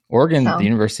 yeah. Oregon, the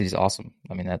university is awesome.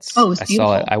 I mean, I saw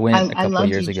it. I went a couple of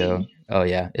years ago. Oh,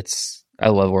 yeah. I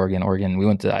love Oregon.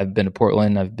 I've been to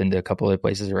Portland. I've been to a couple other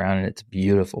places around, and it's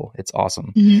beautiful. It's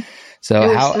awesome. Mm-hmm. So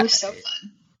it was so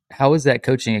fun. How was that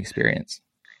coaching experience?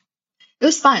 It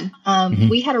was fun.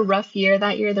 We had a rough year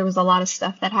that year. There was a lot of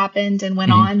stuff that happened and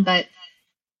went on, but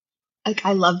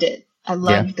I loved it. I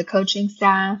loved the coaching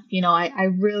staff. I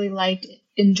really liked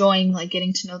enjoying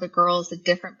getting to know the girls, the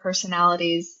different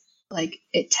personalities.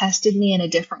 It tested me in a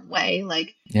different way.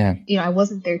 I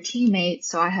wasn't their teammate,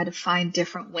 so I had to find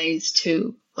different ways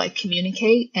to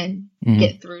communicate and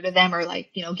get through to them or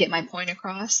get my point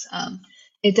across.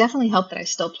 It definitely helped that I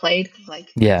still played because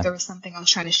if there was something I was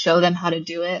trying to show them how to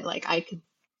do it, I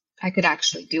could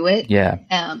actually do it. Yeah.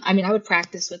 I would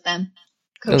practice with them.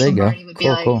 Coach Lombardi would be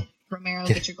like, Romero,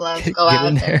 get your gloves, go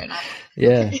out there.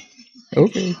 And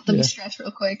okay. Let me stretch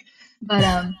real quick. But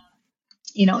I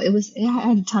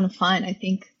had a ton of fun. I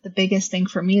think the biggest thing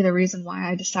for me, the reason why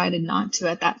I decided not to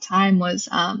at that time was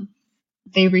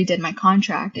they redid my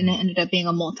contract, and it ended up being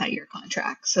a multi-year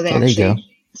contract. So they actually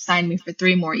signed me for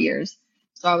 3 more years.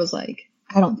 So I was like,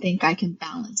 I don't think I can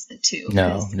balance the two.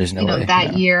 No, there's no way.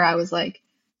 That year I was like,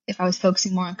 if I was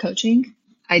focusing more on coaching,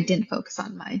 I didn't focus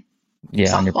on my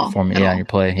softball on your performance, on your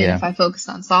play. And if I focused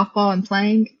on softball and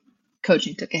playing,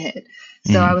 coaching took a hit.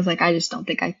 So I was like, I just don't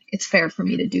think it's fair for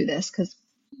me to do this because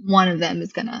one of them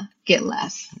is going to get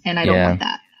less, and I don't want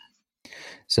that.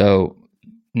 So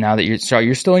now that you're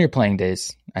still in your playing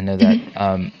days, I know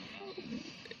that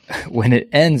when it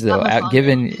ends though,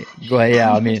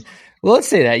 well, let's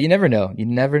say that you never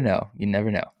know.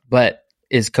 But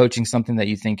is coaching something that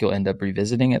you think you'll end up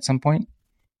revisiting at some point?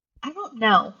 I don't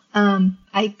know.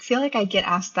 I feel like I get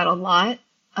asked that a lot.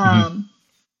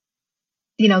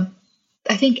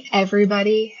 I think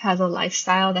everybody has a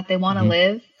lifestyle that they want to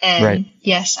live. And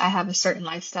yes, I have a certain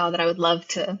lifestyle that I would love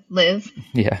to live.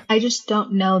 Yeah. I just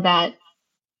don't know that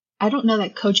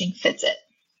coaching fits it.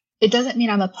 It doesn't mean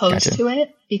I'm opposed to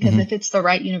it, because if it's the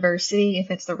right university,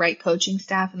 if it's the right coaching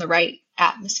staff and the right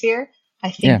atmosphere, I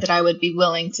think that I would be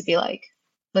willing to be like,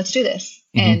 let's do this.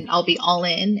 And I'll be all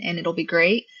in and it'll be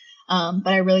great. But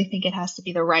I really think it has to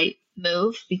be the right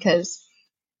move because,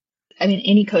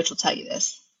 any coach will tell you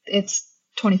this. It's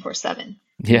 24/7.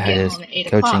 Yeah, it is. Home at 8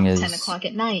 Coaching o'clock, is 10 o'clock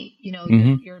at night.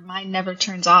 Your mind never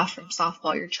turns off from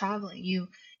softball. You're traveling.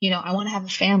 I want to have a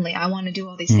family. I want to do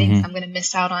all these things. I'm going to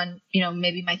miss out on,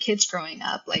 maybe my kids growing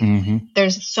up.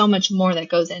 There's so much more that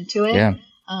goes into it. Yeah.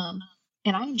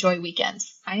 And I enjoy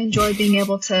weekends. I enjoy being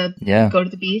able to Yeah. go to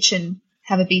the beach and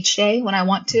have a beach day when I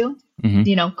want to.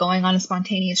 Going on a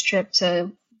spontaneous trip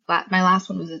to, my last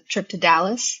one was a trip to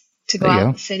Dallas to go There you out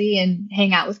in go. the city and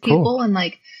hang out with Cool. people. And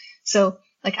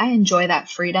I enjoy that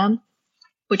freedom,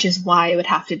 which is why it would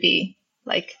have to be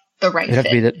like the right It'd have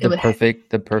to be fit. the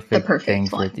perfect thing perfect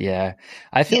for one. it. Yeah.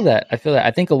 I feel that.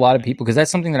 I think a lot of people, because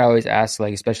that's something that I always ask,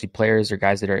 like, especially players or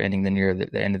guys that are ending near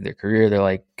the end of their career. They're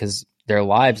like, because their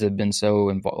lives have been so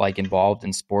involved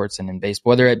in sports and in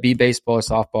baseball, whether it be baseball or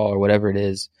softball or whatever it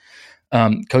is.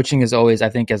 Coaching is always, I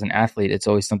think, as an athlete, it's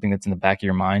always something that's in the back of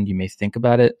your mind. You may think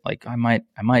about it, like I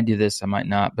might do this, I might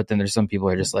not. But then there's some people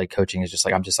who are just like, coaching is just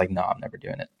like, I'm just like, no, I'm never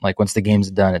doing it. Like once the game's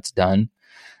done, it's done.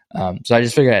 So I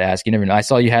just figured I'd ask. You never know. I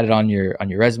saw you had it on your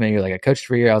resume. You're like, I coached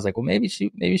for a year. I was like, well, maybe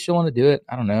she'll want to do it.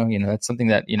 I don't know. That's something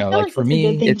that, I feel like like for that's a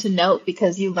good me, thing to note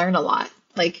because you learn a lot.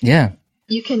 Like, yeah,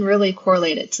 you can really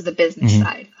correlate it to the business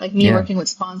side. Like me Yeah. working with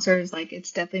sponsors, like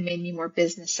it's definitely made me more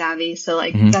business savvy. So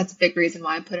like that's a big reason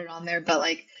why I put it on there. But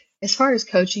like as far as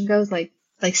coaching goes, like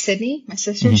Sydney, my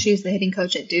sister, she's the hitting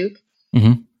coach at Duke.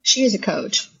 She is a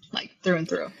coach, like through and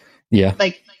through. Yeah.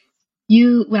 Like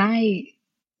when I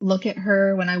look at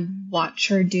her, when I watch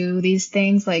her do these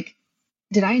things, like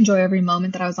did I enjoy every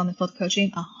moment that I was on the field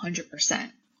coaching?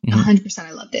 100%. 100%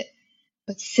 I loved it.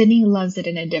 But Sydney loves it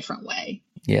in a different way.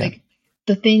 Yeah. Like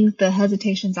the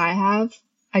hesitations I have,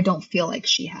 I don't feel like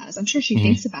she has. I'm sure she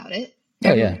thinks about it.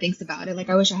 Everyone thinks about it. Like,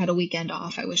 I wish I had a weekend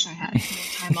off. I wish I had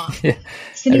time off. Yeah.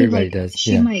 Sydney, Everybody like, does.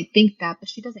 She might think that, but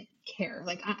she doesn't care.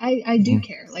 Like, I do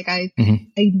care. Like, I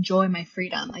enjoy my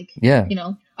freedom. Like,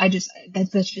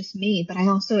 that's just me. But I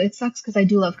also, it sucks because I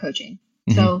do love coaching.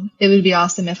 So it would be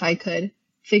awesome if I could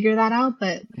figure that out.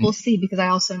 But we'll see, because I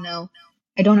also know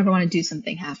I don't ever want to do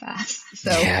something half-assed.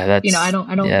 So, I don't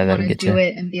want to do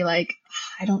it and be like,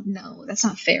 I don't know. That's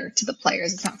not fair to the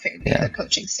players. It's not fair to the other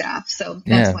coaching staff. So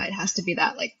that's why it has to be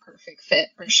that like perfect fit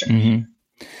for sure.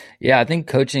 Yeah, I think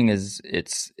coaching is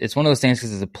it's one of those things,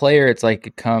 because as a player, it's like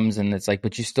it comes and it's like,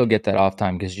 but you still get that off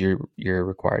time because you're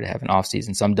required to have an off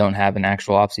season. Some don't have an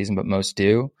actual off season, but most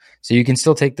do. So you can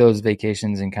still take those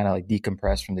vacations and kind of like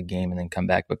decompress from the game and then come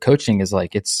back. But coaching is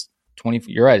like, it's 20.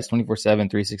 You're right. It's 24/7,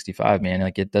 365, man.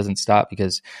 Like it doesn't stop,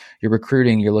 because you're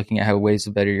recruiting. You're looking at how ways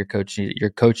to better your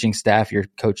coaching staff, your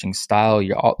coaching style.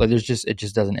 It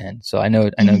just doesn't end. So I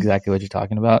know exactly what you're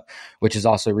talking about, which is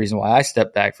also a reason why I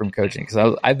stepped back from coaching,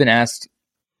 because I've been asked,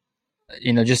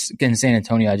 just in San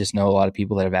Antonio, I just know a lot of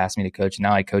people that have asked me to coach.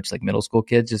 Now I coach like middle school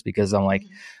kids, just because I'm like,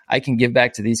 I can give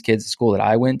back to these kids at school that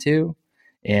I went to.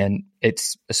 And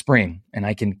it's a spring, and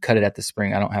I can cut it at the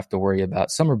spring. I don't have to worry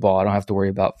about summer ball. I don't have to worry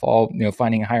about fall,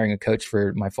 hiring a coach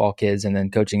for my fall kids and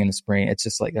then coaching in the spring. It's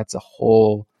just like, that's a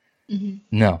whole,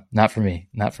 no, not for me.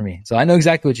 So I know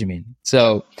exactly what you mean.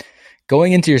 So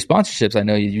going into your sponsorships, I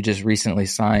know you just recently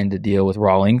signed a deal with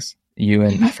Rawlings. You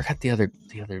and I forgot the other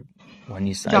one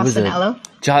you signed. Jocelyn Allo.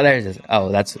 There it is.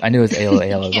 Oh, I knew it was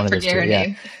ALO. One of those two.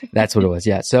 Yeah, that's what it was.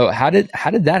 Yeah. So how did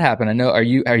that happen? I know. Have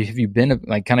you been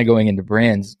like kind of going into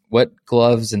brands? What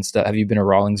gloves and stuff have you been a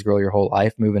Rawlings girl your whole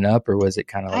life, moving up, or was it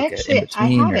kind of like in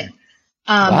between? I haven't.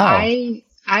 Wow.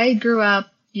 I grew up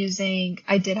using.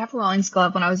 I did have a Rawlings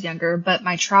glove when I was younger, but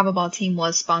my travel ball team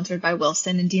was sponsored by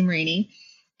Wilson and DeMarini,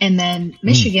 and then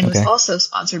Michigan was also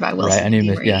sponsored by Wilson and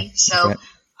DeMarini. Yeah, so. Right.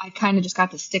 I kind of just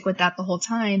got to stick with that the whole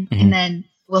time. And then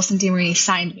Wilson DeMarini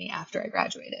signed me after I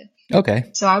graduated. Okay.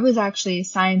 So I was actually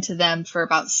signed to them for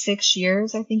about 6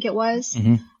 years, I think it was.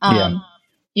 It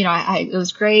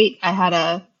was great. I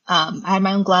had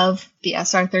my own glove, the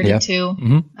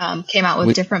SR32, came out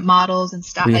with different models and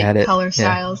color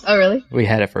styles. Oh, really? We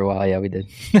had it for a while. Yeah, we did.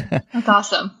 That's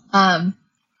awesome. And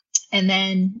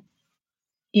then,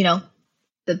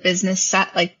 the business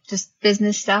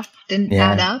stuff didn't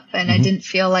add up, and I didn't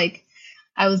feel like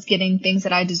I was getting things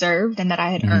that I deserved and that I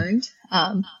had earned.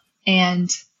 And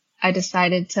I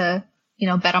decided to,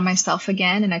 bet on myself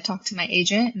again. And I talked to my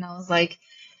agent, and I was like,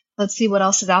 let's see what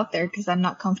else is out there, because I'm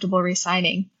not comfortable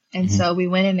re-signing. And so we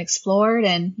went and explored,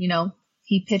 and,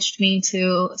 he pitched me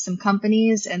to some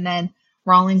companies, and then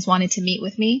Rawlings wanted to meet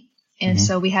with me. And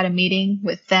so we had a meeting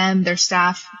with them, their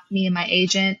staff, me and my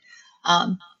agent.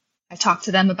 I talked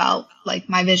to them about like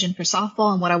my vision for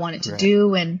softball and what I wanted to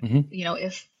do. And,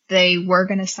 if they were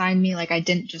going to sign me, like I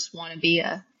didn't just want to be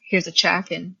here's a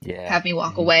check and have me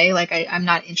walk away. Like I'm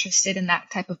not interested in that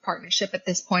type of partnership at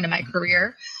this point in my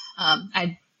career.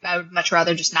 I would much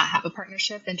rather just not have a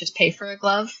partnership than just pay for a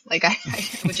glove. Like I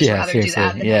would just rather do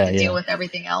that than have to deal with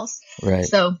everything else. Right.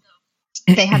 So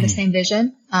they had the same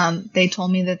vision. They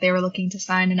told me that they were looking to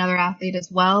sign another athlete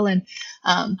as well. And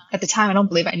at the time, I don't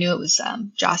believe I knew it was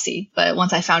Jossie, but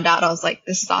once I found out, I was like,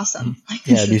 this is awesome. Like,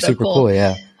 Yeah, this it'd be is so super cool.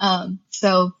 Yeah.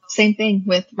 So same thing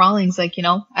with Rawlings. Like,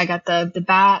 I got the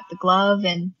bat, the glove,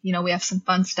 and, we have some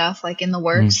fun stuff like in the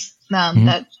works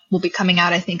that will be coming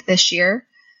out, I think, this year.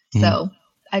 So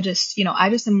I just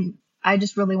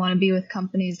really want to be with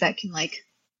companies that can like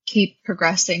keep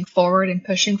progressing forward and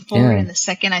pushing forward. And the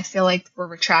second I feel like we're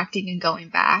retracting and going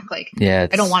back, like, I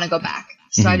don't want to go back.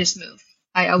 So I just move.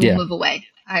 I will move away.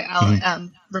 I'll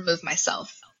remove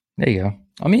myself. There you go.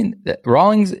 I mean,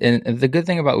 Rawlings, and the good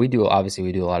thing about we do a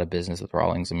lot of business with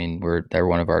Rawlings. I mean, they're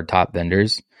one of our top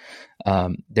vendors.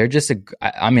 They're just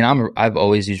I've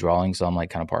always used Rawlings, so I'm like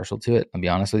kind of partial to it. I'll be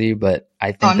honest with you, but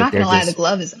I think I'm not gonna lie, the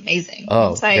glove is amazing.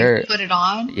 Once I put it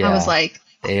on, I was like,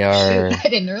 they are. Shoot, I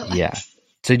didn't realize. Yeah.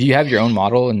 So do you have your own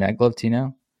model in that glove too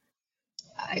now?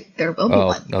 There will be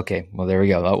one. Okay. Well, there we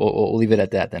go. We'll leave it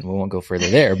at that then. We won't go further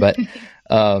there. But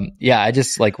I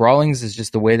just like Rawlings is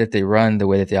just the way that they run, the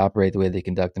way that they operate, the way they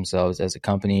conduct themselves as a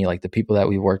company. Like the people that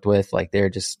we worked with, like they're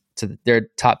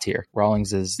top tier.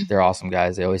 Rawlings they're awesome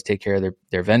guys. They always take care of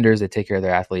their vendors. They take care of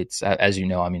their athletes. As you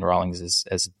know, I mean, Rawlings is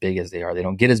as big as they are. They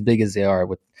don't get as big as they are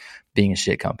with being a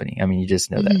shit company. I mean, you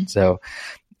just know that. So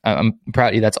I'm proud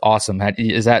of you. That's awesome.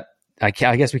 Is that, I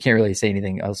guess we can't really say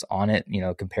anything else on it,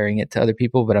 comparing it to other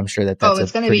people, but I'm sure that's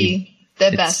it's going to be the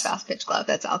best fast pitch glove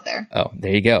that's out there. Oh,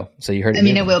 there you go. So you heard it. I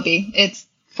mean, it will be. It's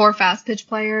for fast pitch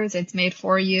players. It's made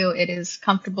for you. It is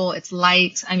comfortable. It's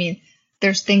light. I mean,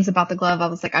 there's things about the glove. I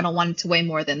was like, I don't want it to weigh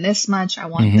more than this much. I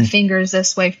want the fingers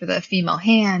this way for the female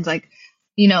hand. Like,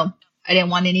 I didn't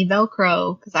want any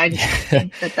Velcro because I just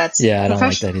think that's I don't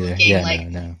like that either.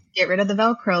 Looking. No. Get rid of the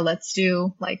Velcro. Let's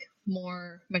do like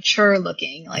more mature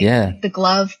looking. Like the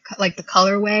glove, like the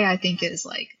colorway, I think is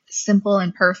like simple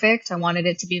and perfect. I wanted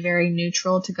it to be very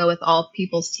neutral to go with all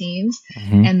people's teams.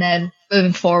 And then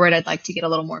moving forward, I'd like to get a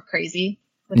little more crazy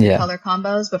with the color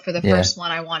combos. But for the first one,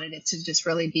 I wanted it to just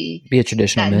really be a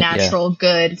traditional, that natural,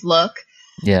 good look.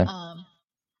 Yeah.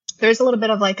 There's a little bit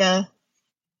of like a,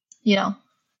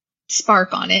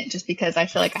 spark on it just because I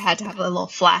feel like I had to have a little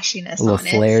flashiness, a little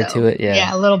flair to it.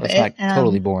 Yeah, a little bit. It's not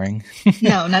totally boring.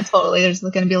 No, not totally. There's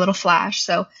going to be a little flash.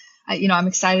 So, I'm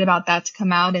excited about that to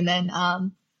come out. And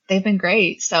then they've been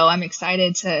great. So I'm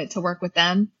excited to work with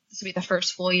them. This will be the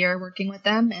first full year working with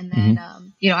them. And then,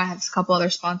 I have a couple other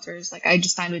sponsors. Like I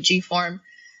just signed with G-Form.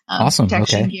 Awesome.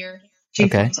 Protection gear.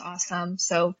 G-Form's awesome.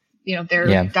 So,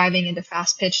 they're diving into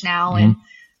fast pitch now and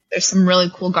there's some really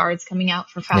cool guards coming out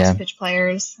for fast pitch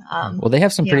players. Well, they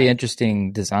have some pretty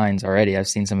interesting designs already. I've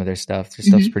seen some of their stuff. Their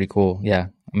stuff's pretty cool. Yeah,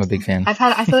 I'm a big fan. I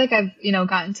feel like I've,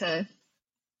 gotten to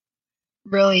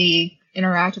really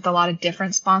interact with a lot of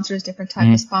different sponsors, different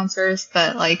types of sponsors.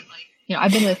 But like,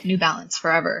 I've been with New Balance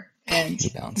forever, and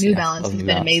New Balance has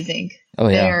been amazing. Oh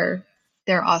yeah,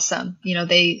 they're awesome.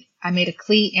 I made a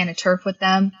cleat and a turf with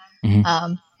them,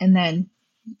 and then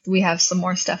we have some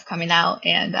more stuff coming out,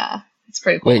 and it's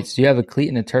pretty cool. Wait, so you have a cleat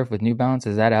and a turf with New Balance?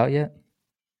 Is that out yet?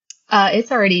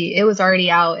 It was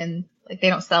already out, and like they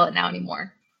don't sell it now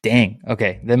anymore. Dang.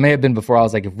 Okay, that may have been before. I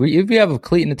was like, if we have a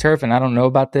cleat and a turf, and I don't know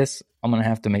about this, I'm gonna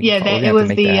have to make. It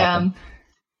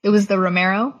was the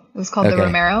Romero. It was called the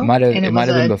Romero. It might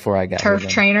have been before I got turf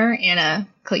trainer and a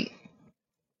cleat.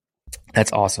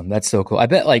 That's awesome. That's so cool. I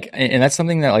bet and that's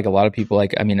something that like a lot of people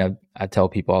like, I mean, I tell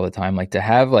people all the time, like to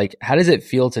have like, how does it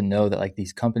feel to know that like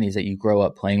these companies that you grow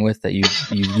up playing with, that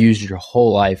you've used your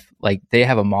whole life, like they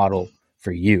have a model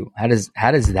for you? How does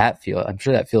that feel? I'm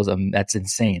sure that feels, that's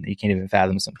insane that you can't even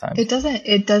fathom sometimes. It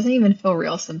doesn't even feel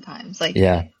real sometimes. Like,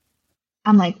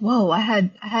 I'm like, whoa, I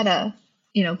had a,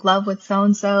 glove with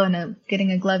so-and-so and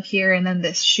getting a glove here. And then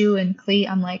this shoe and cleat.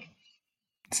 I'm like,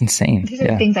 it's insane. These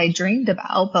are things I dreamed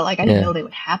about, but like I didn't know they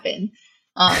would happen.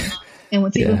 And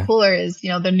what's even cooler is,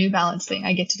 the New Balance thing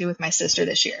I get to do with my sister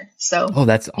this year. So,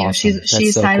 that's awesome.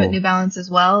 She's so signed cool. with New Balance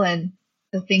as well, and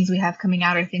the things we have coming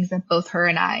out are things that both her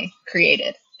and I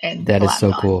created. And that is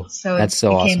so cool. So that's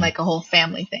so awesome. It became like a whole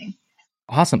family thing.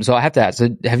 Awesome. So I have to ask.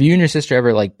 So have you and your sister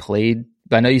ever like played?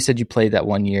 I know you said you played that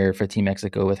 1 year for Team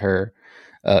Mexico with her.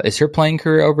 Is her playing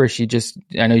career over? Is she just,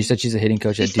 I know you said she's a hitting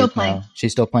coach at Duke now.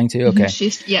 She's still playing too? Okay.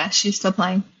 She's still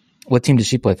playing. What team does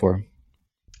she play for?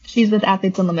 She's with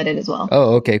Athletes Unlimited as well.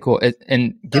 Oh, okay, cool.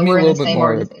 And give me a little bit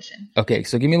more. Okay,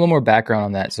 so give me a little more background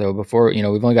on that. So before, we've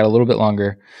only got a little bit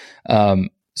longer.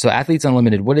 So Athletes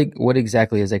Unlimited, what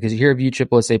exactly is that? Because you hear of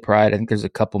USSSA Pride. I think there's a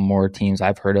couple more teams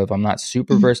I've heard of. I'm not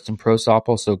super versed in pro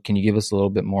softball, so can you give us a little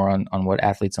bit more on what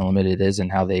Athletes Unlimited is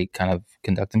and how they kind of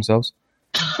conduct themselves?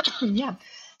 Yeah.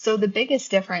 So the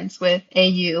biggest difference with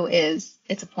AU is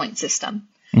it's a point system.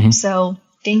 Mm-hmm. So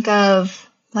think of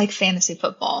like fantasy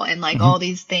football and like Mm-hmm. all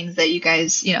these things that you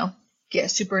guys, get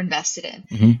super invested in.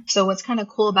 Mm-hmm. So what's kind of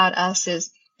cool about us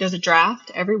is there's a draft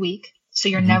every week. So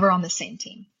you're Mm-hmm. never on the same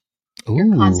team. Ooh.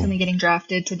 You're constantly getting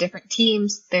drafted to different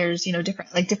teams. There's,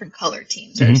 different color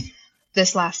teams. There's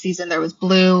this last season, there was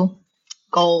blue,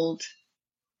 gold,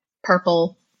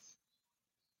 purple,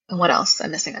 and what else? I'm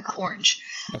missing a color, orange.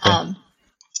 Okay.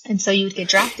 And so you would get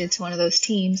drafted to one of those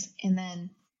teams, and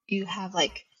then you have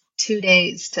like 2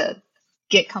 days to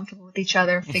get comfortable with each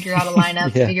other, figure out a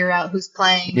lineup, Yeah. figure out who's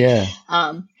playing. Yeah.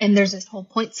 And there's this whole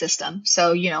point system.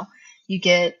 So, you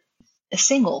get a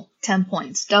single, 10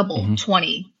 points, double,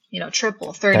 20,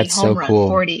 triple, 30, That's home so run, cool.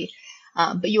 40.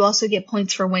 But you also get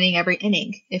points for winning every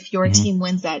inning. If your team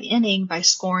wins that inning by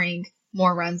scoring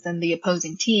more runs than the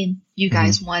opposing team, you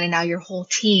guys won, and now your whole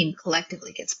team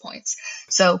collectively gets points.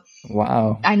 So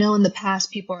Wow. I know in the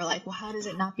past people are like, well, how does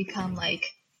it not become like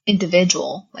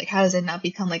individual? Like, how does it not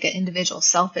become like an individual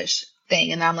selfish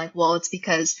thing? And I'm like, well, it's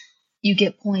because you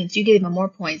get points. You get even more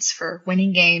points for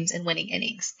winning games and winning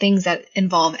innings, things that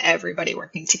involve everybody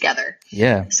working together.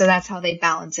 Yeah. So that's how they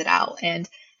balance it out. And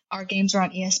our games are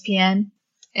on ESPN,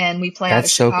 and we play out of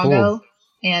That's so Chicago. cool.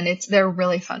 And they're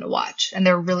really fun to watch, and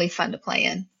they're really fun to play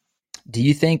in. Do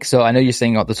you think so? I know you're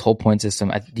saying about this whole point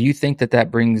system. Do you think that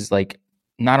brings like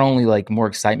not only like more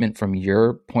excitement from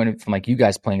your from like you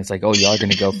guys playing? It's like, oh, y'all are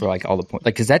going to go for like all the points,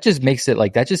 like, because that just makes it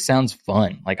like that just sounds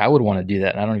fun. Like I would want to do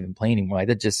that. And I don't even play anymore. Like,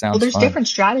 that just sounds. Well, there's fun. different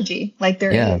strategy. Like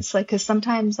there is, like, because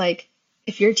sometimes like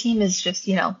if your team is just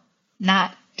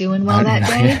not doing well that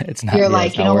day, you're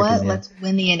like, you know what? Let's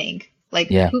win the inning. Like,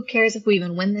 who cares if we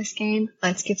even win this game?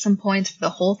 Let's get some points for the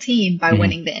whole team by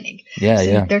winning the inning.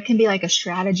 So there can be like a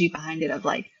strategy behind it of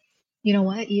like, you know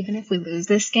what? Even if we lose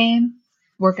this game,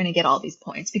 we're going to get all these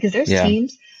points. Because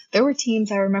there were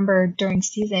teams I remember during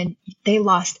season, they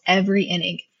lost every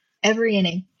inning,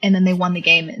 and then they won the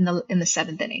game in the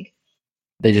seventh inning.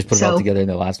 They just put it all together in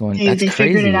the last one. That's they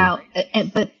crazy. Figured it out.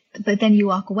 But then you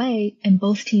walk away and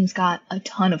both teams got a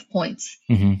ton of points.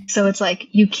 So it's like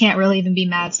you can't really even be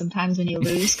mad sometimes when you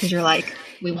lose because you're like,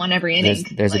 we won every inning.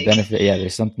 There's like, a benefit. Yeah,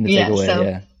 there's something to take away.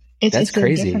 So it's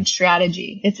crazy. A different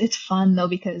strategy. It's fun though,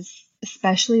 because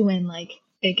especially when like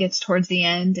it gets towards the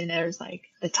end and there's like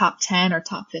the top 10 or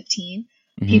top 15,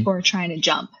 people are trying to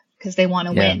jump because they want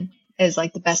to win as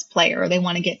like the best player, or they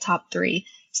want to get top 3.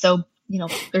 So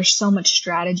there's so much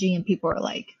strategy, and people are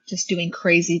like just doing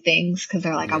crazy things because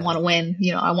they're like, I want to win.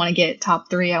 I want to get top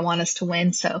 3. I want us to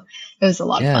win. So it was a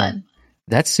lot of fun.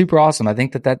 That's super awesome. I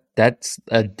think that's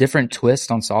a different twist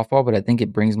on softball, but I think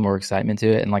it brings more excitement to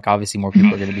it. And like, obviously more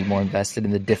people are going to be more invested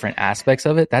in the different aspects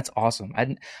of it. That's awesome.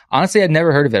 Honestly, I'd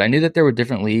never heard of it. I knew that there were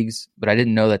different leagues, but I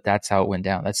didn't know that that's how it went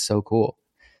down. That's so cool.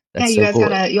 That's you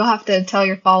guys you'll have to tell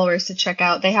your followers to check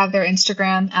out. They have their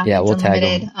Instagram, Athletes we'll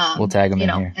Unlimited. Tag them. We'll tag them in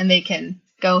here. And they can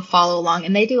go follow along.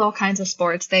 And they do all kinds of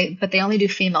sports. But they only do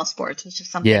female sports, which is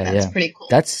something that's pretty cool.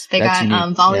 They got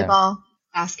volleyball,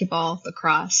 basketball,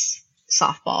 lacrosse,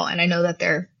 softball, and I know that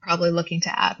they're probably looking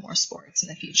to add more sports in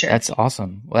the future. That's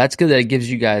awesome. Well, that's good that it gives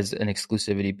you guys an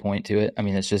exclusivity point to it. I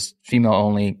mean, it's just female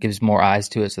only, it gives more eyes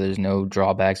to it, so there's no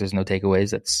drawbacks, there's no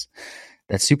takeaways. That's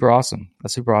super awesome.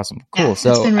 That's super awesome. Cool. Yeah,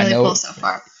 so it's been really cool so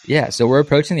far. Yeah, so we're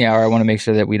approaching the hour. I want to make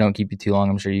sure that we don't keep you too long.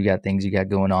 I'm sure you got things you got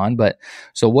going on, but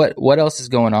so what else is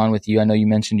going on with you? I know you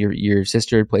mentioned your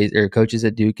sister plays or coaches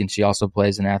at Duke, and she also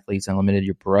plays in Athletes Unlimited.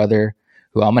 Your brother,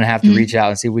 who I'm going to have to reach out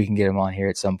and see if we can get him on here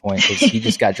at some point, because he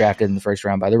just got drafted in the first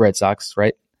round by the Red Sox,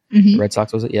 right? The Red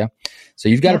Sox, was it? Yeah. So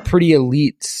you've got a pretty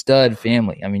elite stud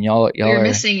family. I mean, y'all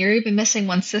you're even missing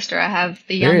one sister. I have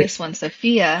the youngest one,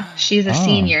 Sophia. She's a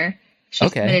senior.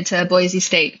 She's committed to Boise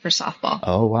State for softball.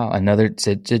 Oh wow,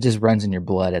 it just runs in your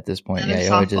blood at this point.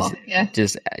 Y'all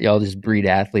just breed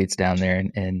athletes down there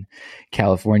in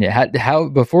California. How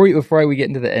before we get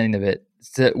into the end of it,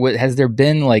 has there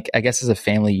been, like, I guess as a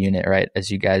family unit, right?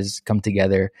 As you guys come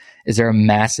together, is there a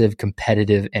massive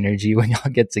competitive energy when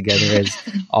y'all get together as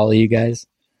all of you guys?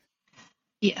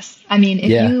 Yes, I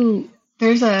mean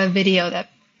there's a video that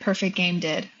Perfect Game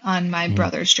did on my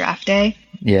brother's draft day.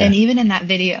 Yeah. And even in that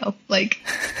video, like,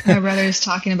 my brother's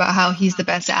talking about how he's the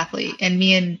best athlete, and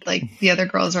me and like the other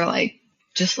girls are like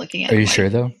just looking at him. Are you sure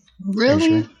though?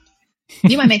 Really?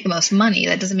 You might make the most money.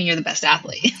 That doesn't mean you're the best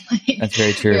athlete. That's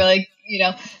very true. We're like,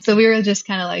 so we were just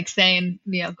kind of like saying,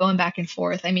 going back and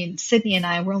forth. I mean, Sydney and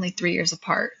I were only 3 years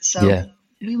apart. So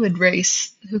we would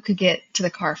race who could get to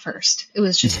the car first. It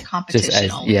was just a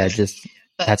competition.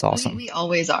 That's awesome. We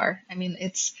always are. I mean,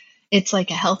 it's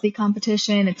like a healthy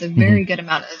competition. It's a very good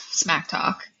amount of smack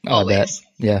talk. Always.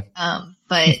 Yeah.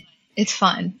 But it's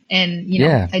fun. And,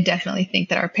 Yeah. I definitely think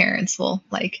that our parents will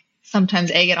like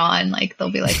sometimes egg it on. Like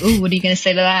they'll be like, "Ooh, what are you going to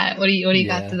say to that? What do you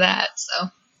got to that?" So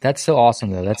That's so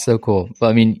awesome though. That's so cool. But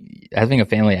I mean, having a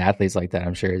family of athletes like that,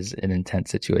 I'm sure is an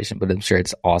intense situation, but I'm sure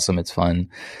it's awesome. It's fun.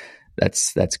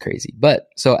 That's crazy. But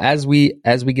so as we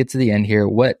get to the end here,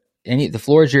 the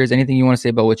floor is yours. Anything you want to say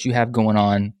about what you have going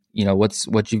on?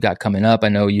 What you've got coming up. I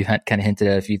know you kind of hinted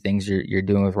at a few things you're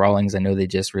doing with Rawlings. I know they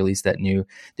just released that new.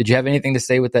 Did you have anything to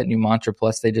say with that new Mantra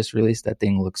Plus they just released? That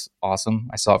thing looks awesome.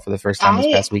 I saw it for the first time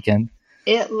this past weekend.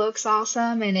 It looks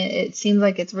awesome, and it seems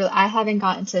like it's really. I haven't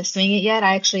gotten to swing it yet.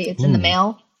 It's in the Ooh.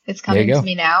 mail. It's coming to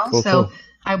me now, Cool.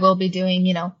 I will be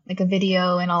doing, like a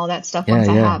video and all that stuff once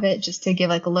I have it, just to give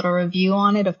like a little review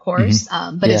on it, of course.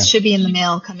 But it should be in the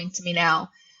mail coming to me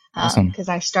now, because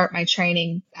I start my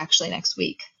training actually next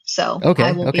week. So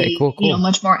I will be, cool.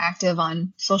 much more active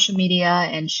on social media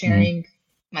and sharing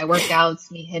my workouts,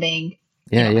 me hitting,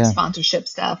 my sponsorship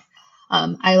stuff.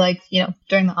 I like,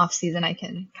 during the off season, I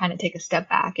can kind of take a step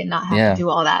back and not have to do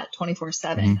all that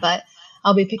 24/7, but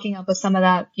I'll be picking up with some of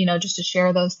that, just to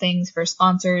share those things for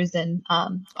sponsors and,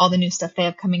 all the new stuff they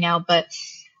have coming out. But,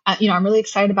 I'm really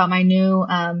excited about my new,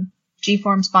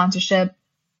 G-Form sponsorship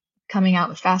coming out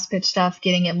with fast pitch stuff,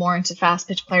 getting it more into fast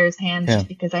pitch players' hands, just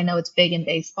because I know it's big in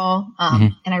baseball.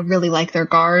 And I really like their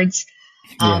guards,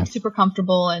 super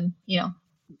comfortable and,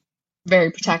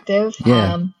 very protective.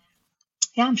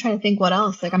 I'm trying to think what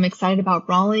else. Like I'm excited about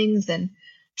Rawlings and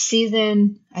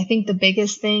season. I think the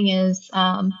biggest thing is,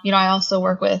 I also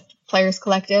work with Players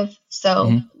Collective,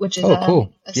 which is a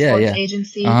sports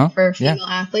agency for female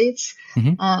athletes.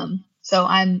 So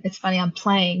it's funny, I'm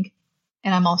playing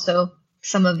and I'm also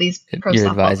some of these pro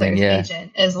softball players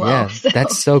agent as well. Yeah, so,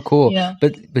 that's so cool.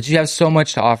 But you have so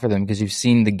much to offer them because you've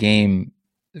seen the game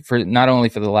for not only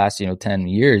for the last 10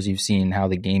 years, you've seen how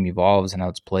the game evolves and how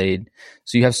it's played.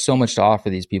 So you have so much to offer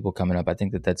these people coming up. I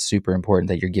think that's super important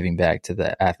that you're giving back to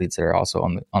the athletes that are also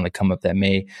on the come up that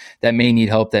may need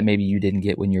help that maybe you didn't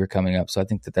get when you were coming up. So I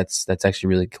think that's actually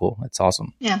really cool. That's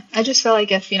awesome. Yeah, I just feel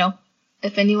like if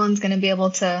anyone's going to be able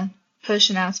to push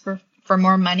and ask for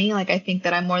more money, like I think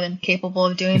that I'm more than capable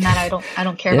of doing that. I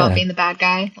don't care about being the bad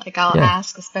guy. Like I'll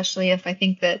ask, especially if I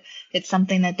think that it's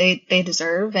something that they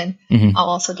deserve, and I'll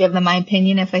also give them my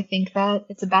opinion if I think that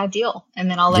it's a bad deal, and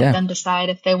then I'll let them decide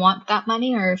if they want that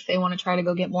money or if they want to try to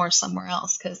go get more somewhere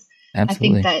else. Because I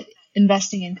think that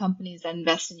investing in companies that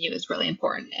invest in you is really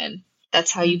important, and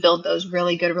that's how you build those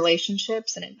really good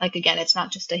relationships. And again, it's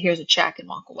not just here's a check and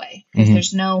walk away,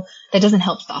 because that doesn't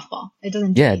help softball. It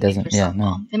doesn't. Do it doesn't. For softball.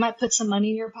 No. It might put some money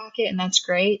in your pocket, and that's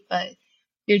great, but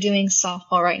you're doing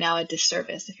softball right now a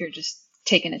disservice if you're just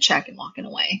taking a check and walking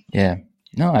away. Yeah.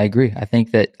 No, I agree. I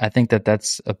think that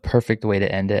that's a perfect way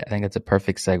to end it. I think it's a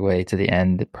perfect segue to the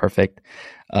end. Perfect.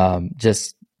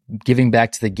 Just giving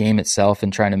back to the game itself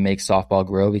and trying to make softball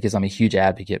grow, because I'm a huge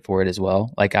advocate for it as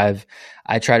well. Like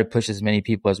I try to push as many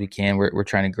people as we can. We're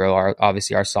trying to grow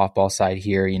obviously our softball side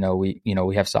here. We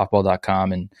have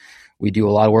softball.com, and we do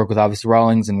a lot of work with obviously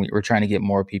Rawlings, and we're trying to get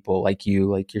more people like you,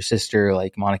 like your sister,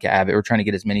 like Monica Abbott. We're trying to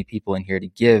get as many people in here to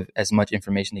give as much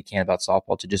information they can about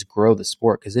softball to just grow the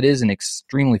sport, because it is an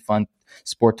extremely fun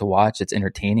sport to watch. It's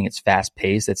entertaining. It's fast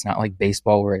paced. It's not like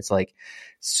baseball where it's like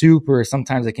super,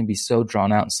 sometimes it can be so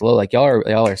drawn out and slow. Like y'all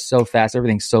are so fast.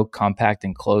 Everything's so compact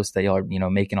and close that y'all are,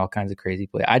 making all kinds of crazy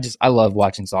plays. I love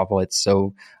watching softball. It's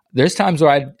so, there's times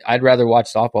where I'd rather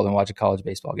watch softball than watch a college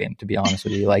baseball game, to be honest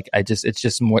with you. Like it's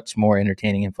just much more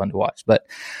entertaining and fun to watch. But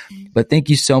thank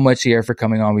you so much, Sierra, for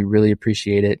coming on. We really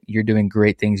appreciate it. You're doing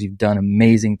great things. You've done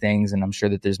amazing things, and I'm sure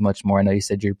that there's much more. I know you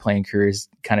said your playing career is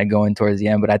kind of going towards the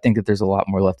end, but I think that there's a lot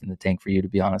more left in the tank for you, to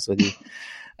be honest with you.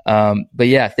 But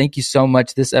yeah, thank you so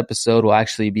much. This episode will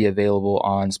actually be available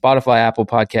on Spotify, Apple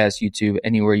Podcasts, YouTube,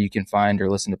 anywhere you can find or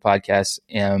listen to podcasts.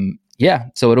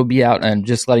 So it'll be out, and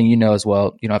just letting you know as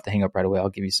well, you don't have to hang up right away. I'll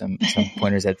give you some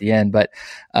pointers at the end, but,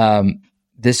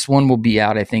 this one will be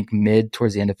out, I think,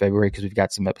 towards the end of February, because we've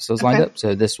got some episodes lined up.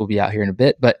 So this will be out here in a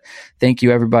bit, but thank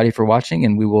you everybody for watching,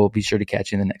 and we will be sure to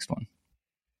catch you in the next one.